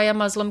started by a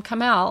Muslim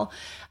Kamal.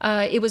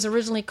 It was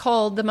originally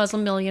called the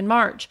Muslim Million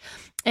March,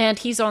 and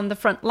he's on the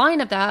front line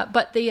of that.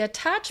 But the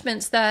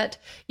attachments that,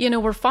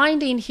 we're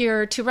finding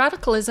here to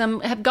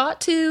radicalism have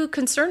got to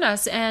concern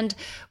us, and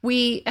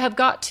we have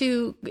got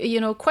to,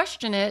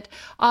 question it.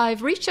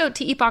 I've reached out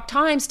to Epoch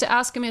Times to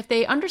ask them if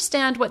they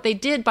understand what they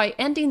did by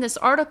ending this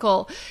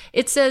article.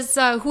 It says,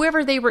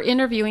 whoever they were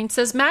interviewing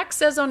says, Max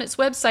says on its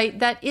website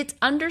that its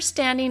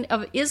understanding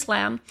of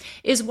Islam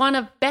is one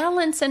of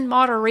balance and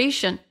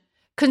moderation,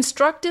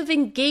 constructive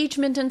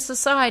engagement in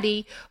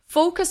society,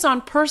 focus on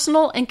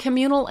personal and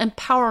communal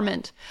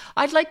empowerment.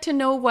 I'd like to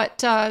know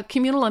what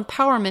communal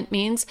empowerment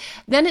means.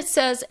 Then it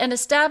says, and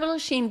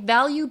establishing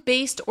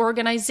value-based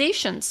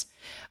organizations.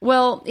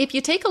 Well, if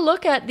you take a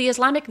look at the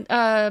Islamic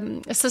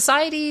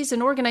societies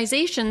and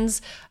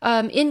organizations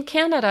in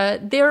Canada,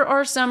 there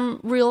are some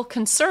real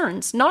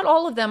concerns. Not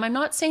all of them. I'm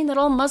not saying that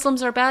all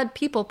Muslims are bad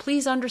people.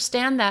 Please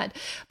understand that.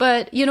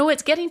 But,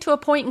 it's getting to a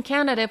point in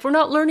Canada, if we're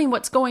not learning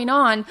what's going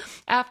on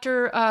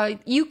after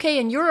UK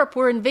and Europe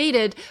were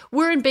invaded,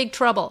 we're in big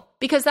trouble.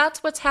 Because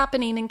that's what's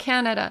happening in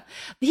Canada.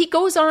 He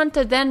goes on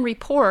to then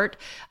report,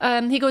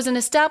 he goes in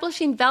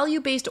establishing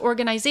value-based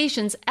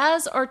organizations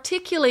as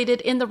articulated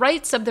in the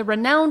rights of the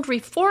renowned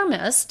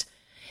reformist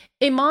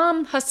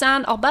Imam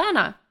Hassan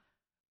al-Banna.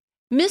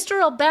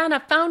 Mr.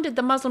 al-Banna founded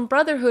the Muslim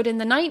Brotherhood in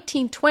the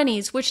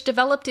 1920s, which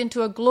developed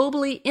into a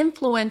globally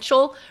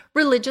influential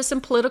religious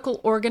and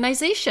political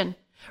organization.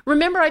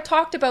 Remember, I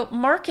talked about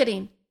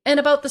marketing and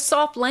about the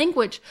soft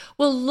language.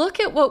 Well, look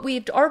at what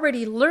we've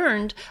already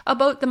learned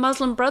about the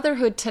Muslim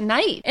Brotherhood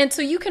tonight. And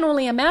so you can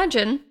only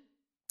imagine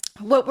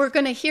what we're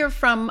going to hear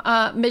from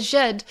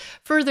Majed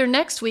further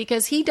next week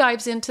as he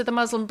dives into the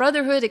Muslim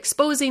Brotherhood,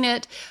 exposing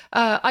it,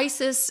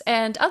 ISIS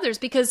and others,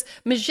 because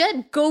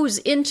Majed goes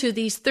into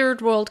these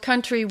third world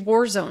country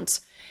war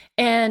zones.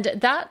 And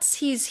that's,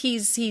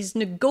 he's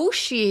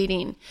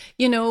negotiating,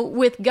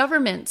 with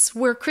governments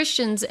where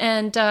Christians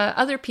and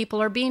other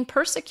people are being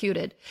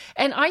persecuted.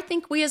 And I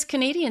think we as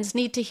Canadians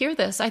need to hear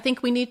this. I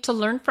think we need to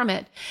learn from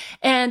it.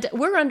 And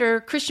we're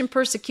under Christian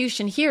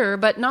persecution here,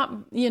 but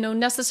not,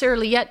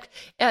 necessarily yet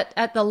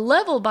at the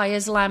level by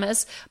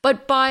Islamists,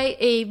 but by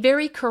a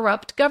very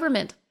corrupt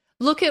government.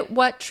 Look at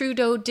what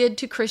Trudeau did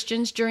to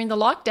Christians during the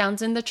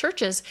lockdowns in the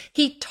churches.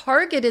 He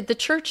targeted the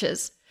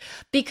churches.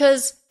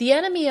 Because the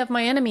enemy of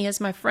my enemy is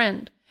my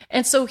friend.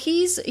 And so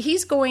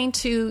he's going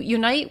to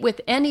unite with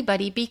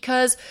anybody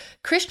because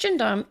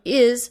Christendom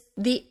is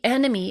the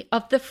enemy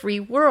of the free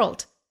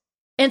world.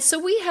 And so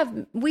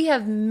we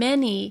have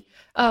many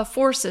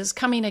forces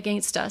coming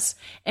against us.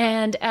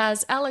 And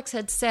as Alex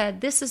had said,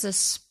 this is a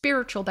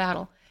spiritual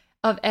battle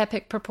of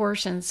epic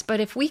proportions.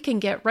 But if we can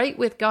get right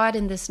with God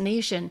in this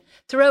nation,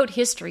 throughout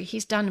history,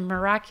 he's done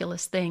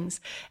miraculous things.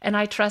 And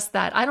I trust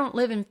that. I don't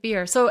live in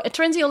fear. So,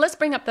 Trenzio, let's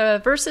bring up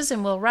the verses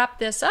and we'll wrap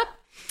this up.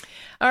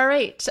 All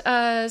right.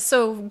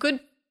 So good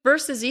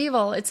versus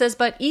evil. It says,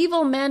 but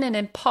evil men and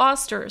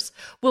impostors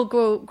will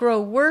grow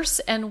worse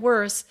and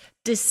worse,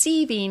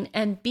 deceiving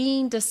and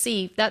being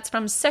deceived. That's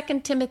from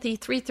 2 Timothy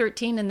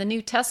 3:13 in the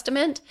New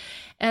Testament.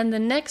 And the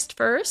next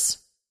verse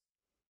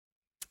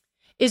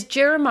is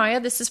Jeremiah.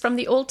 This is from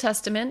the Old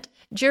Testament.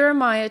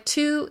 Jeremiah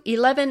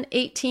 2:11,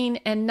 18,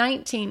 and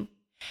 19.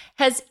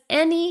 Has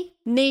any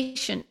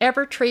nation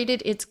ever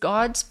traded its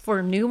gods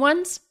for new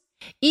ones,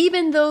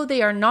 even though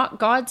they are not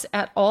gods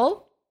at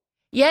all?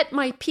 Yet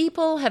my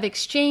people have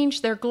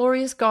exchanged their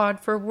glorious God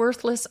for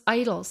worthless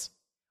idols.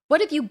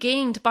 What have you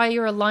gained by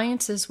your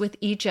alliances with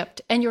Egypt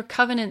and your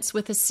covenants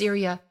with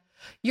Assyria?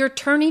 Your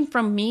turning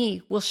from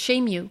me will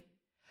shame you.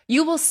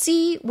 You will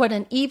see what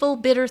an evil,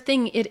 bitter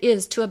thing it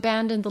is to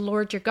abandon the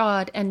Lord your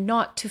God and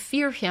not to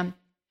fear him.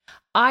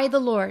 I, the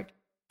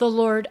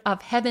Lord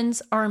of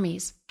heaven's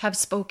armies, have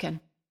spoken.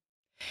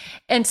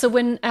 And so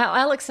when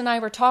Alex and I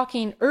were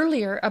talking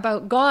earlier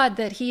about God,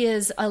 that he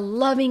is a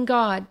loving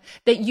God,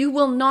 that you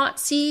will not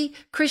see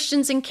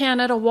Christians in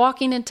Canada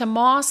walking into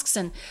mosques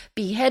and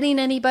beheading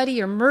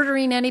anybody or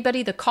murdering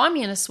anybody. The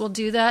communists will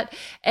do that.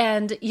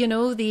 And,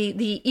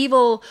 the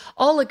evil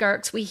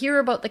oligarchs, we hear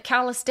about the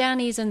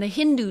Khalistanis and the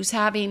Hindus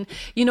having,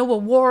 a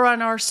war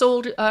on our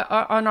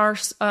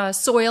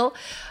soil.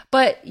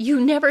 But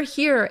you never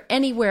hear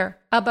anywhere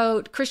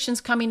about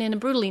Christians coming in and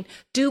brutally.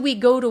 Do we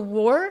go to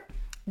war?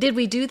 Did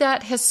we do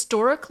that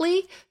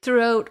historically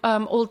throughout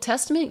Old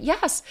Testament?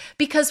 Yes,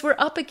 because we're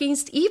up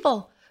against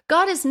evil.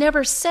 God has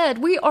never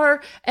said,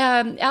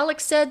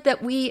 Alex said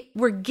that we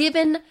were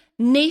given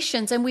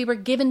nations and we were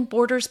given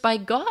borders by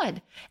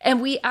God. And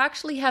we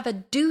actually have a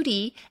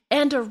duty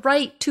and a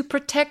right to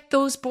protect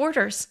those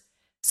borders.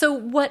 So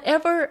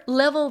whatever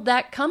level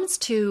that comes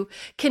to,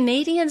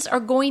 Canadians are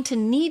going to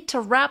need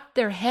to wrap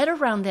their head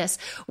around this.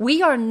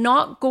 We are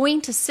not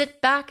going to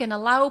sit back and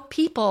allow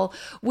people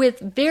with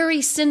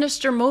very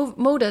sinister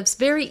motives,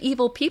 very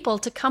evil people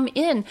to come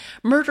in,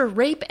 murder,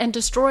 rape, and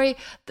destroy,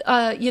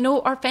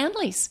 our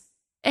families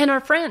and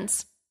our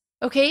friends.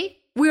 Okay?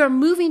 We are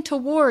moving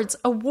towards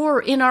a war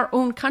in our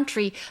own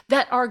country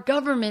that our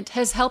government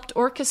has helped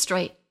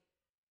orchestrate.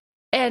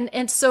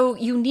 And so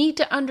you need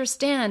to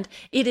understand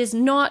it is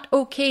not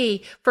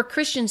okay for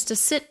Christians to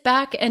sit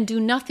back and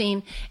do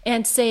nothing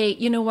and say,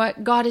 you know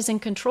what, God is in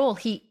control.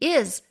 He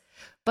is,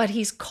 but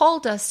he's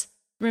called us,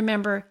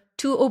 remember,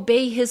 to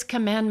obey his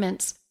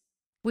commandments.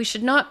 We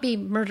should not be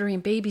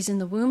murdering babies in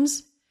the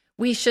wombs.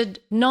 We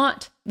should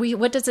not,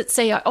 what does it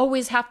say? I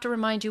always have to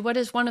remind you, what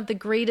is one of the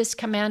greatest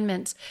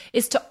commandments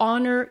is to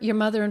honor your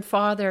mother and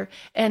father.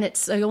 And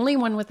it's the only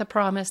one with a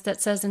promise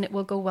that says, and it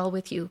will go well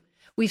with you.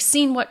 We've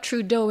seen what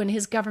Trudeau and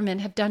his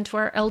government have done to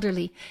our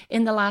elderly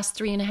in the last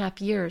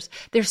 3.5 years.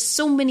 There's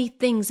so many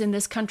things in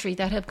this country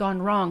that have gone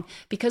wrong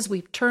because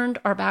we've turned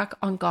our back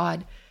on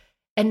God.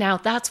 And now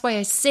that's why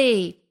I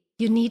say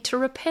you need to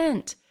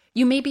repent.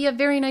 You may be a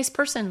very nice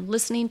person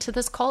listening to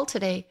this call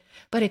today,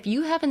 but if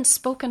you haven't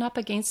spoken up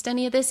against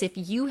any of this, if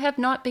you have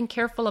not been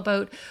careful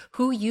about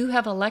who you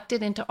have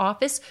elected into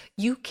office,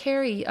 you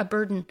carry a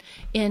burden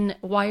in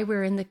why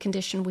we're in the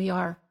condition we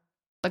are.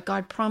 But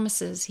God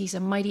promises he's a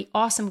mighty,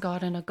 awesome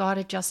God and a God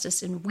of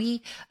justice. And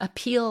we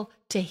appeal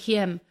to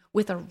him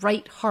with a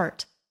right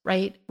heart,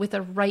 right? With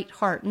a right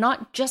heart.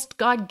 Not just,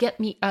 God, get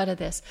me out of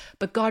this,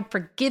 but God,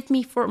 forgive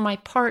me for my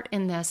part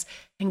in this.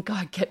 And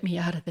God, get me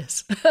out of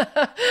this,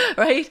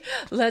 right?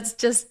 Let's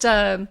just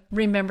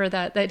remember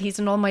that he's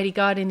an almighty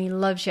God and he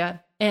loves you.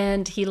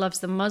 And he loves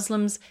the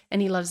Muslims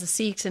and he loves the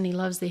Sikhs and he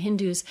loves the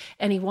Hindus.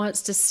 And he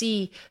wants to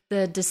see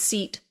the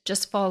deceit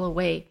just fall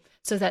away,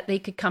 so that they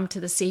could come to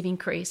the saving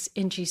grace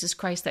in Jesus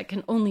Christ that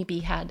can only be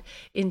had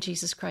in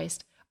Jesus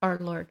Christ, our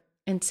Lord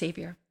and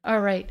Savior.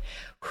 All right.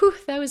 Whew,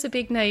 that was a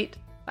big night.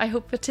 I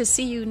hope to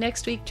see you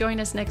next week. Join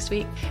us next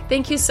week.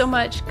 Thank you so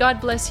much. God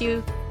bless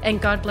you,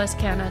 and God bless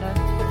Canada.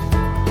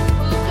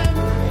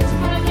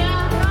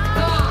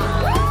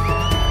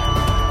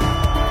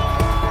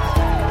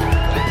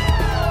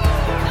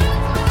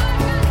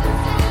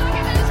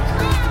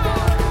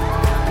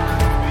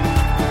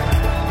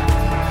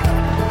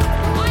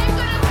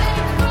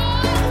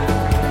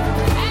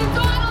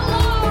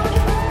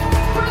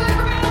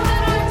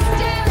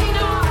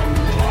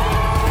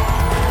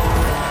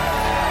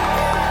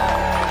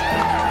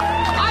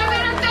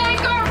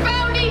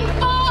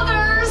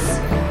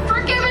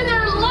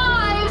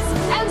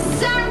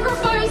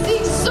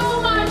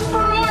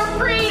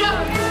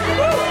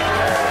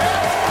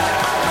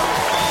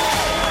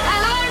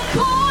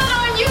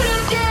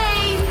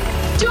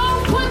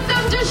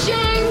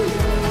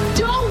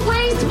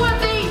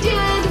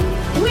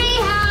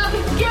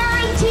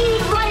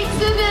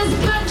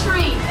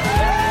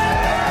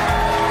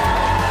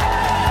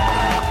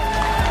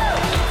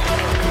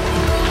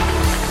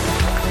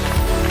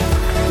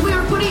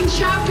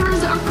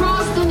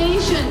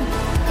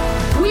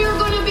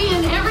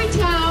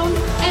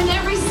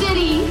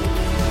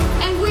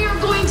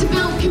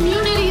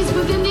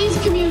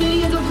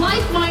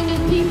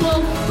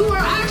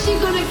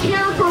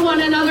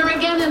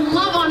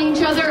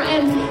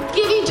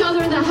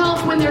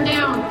 When they're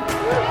down.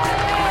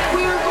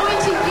 We are going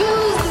to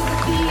use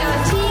the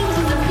teams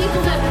and the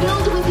people that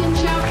build within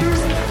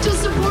chapters to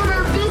support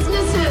our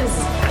businesses.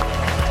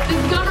 The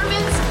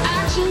government's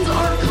actions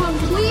are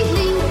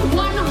completely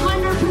 100%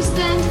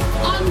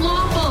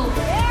 unlawful.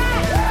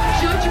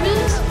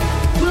 Judgment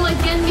will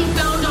again be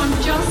found on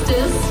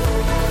justice,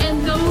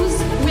 and those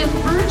with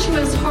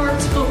virtuous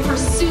hearts will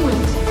pursue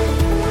it.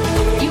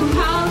 You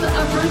have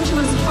a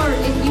virtuous heart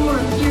if you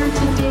are here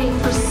today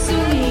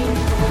pursuing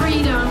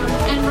freedom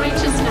and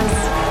righteousness.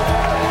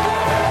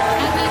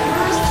 And then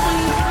verse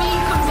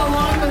 23 comes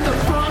along with a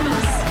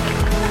promise.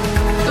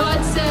 God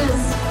says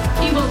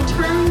he will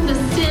turn the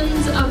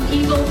sins of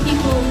evil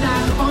people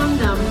back on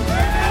them.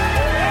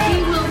 He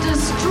will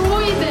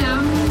destroy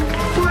them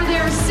for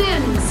their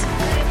sins.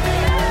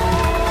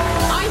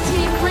 I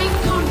take great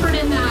comfort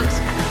in that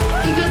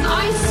because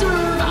I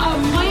serve a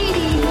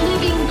mighty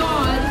living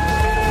God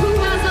who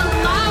has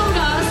allowed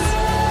us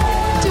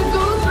to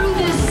go through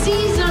this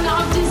season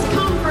of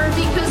discomfort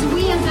because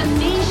we as a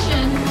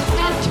nation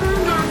have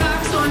turned our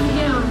backs on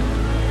him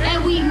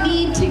and we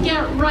need to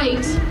get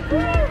right.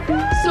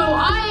 So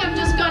I am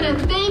just going to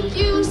thank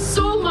you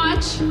so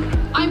much.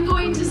 I'm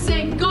going to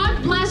say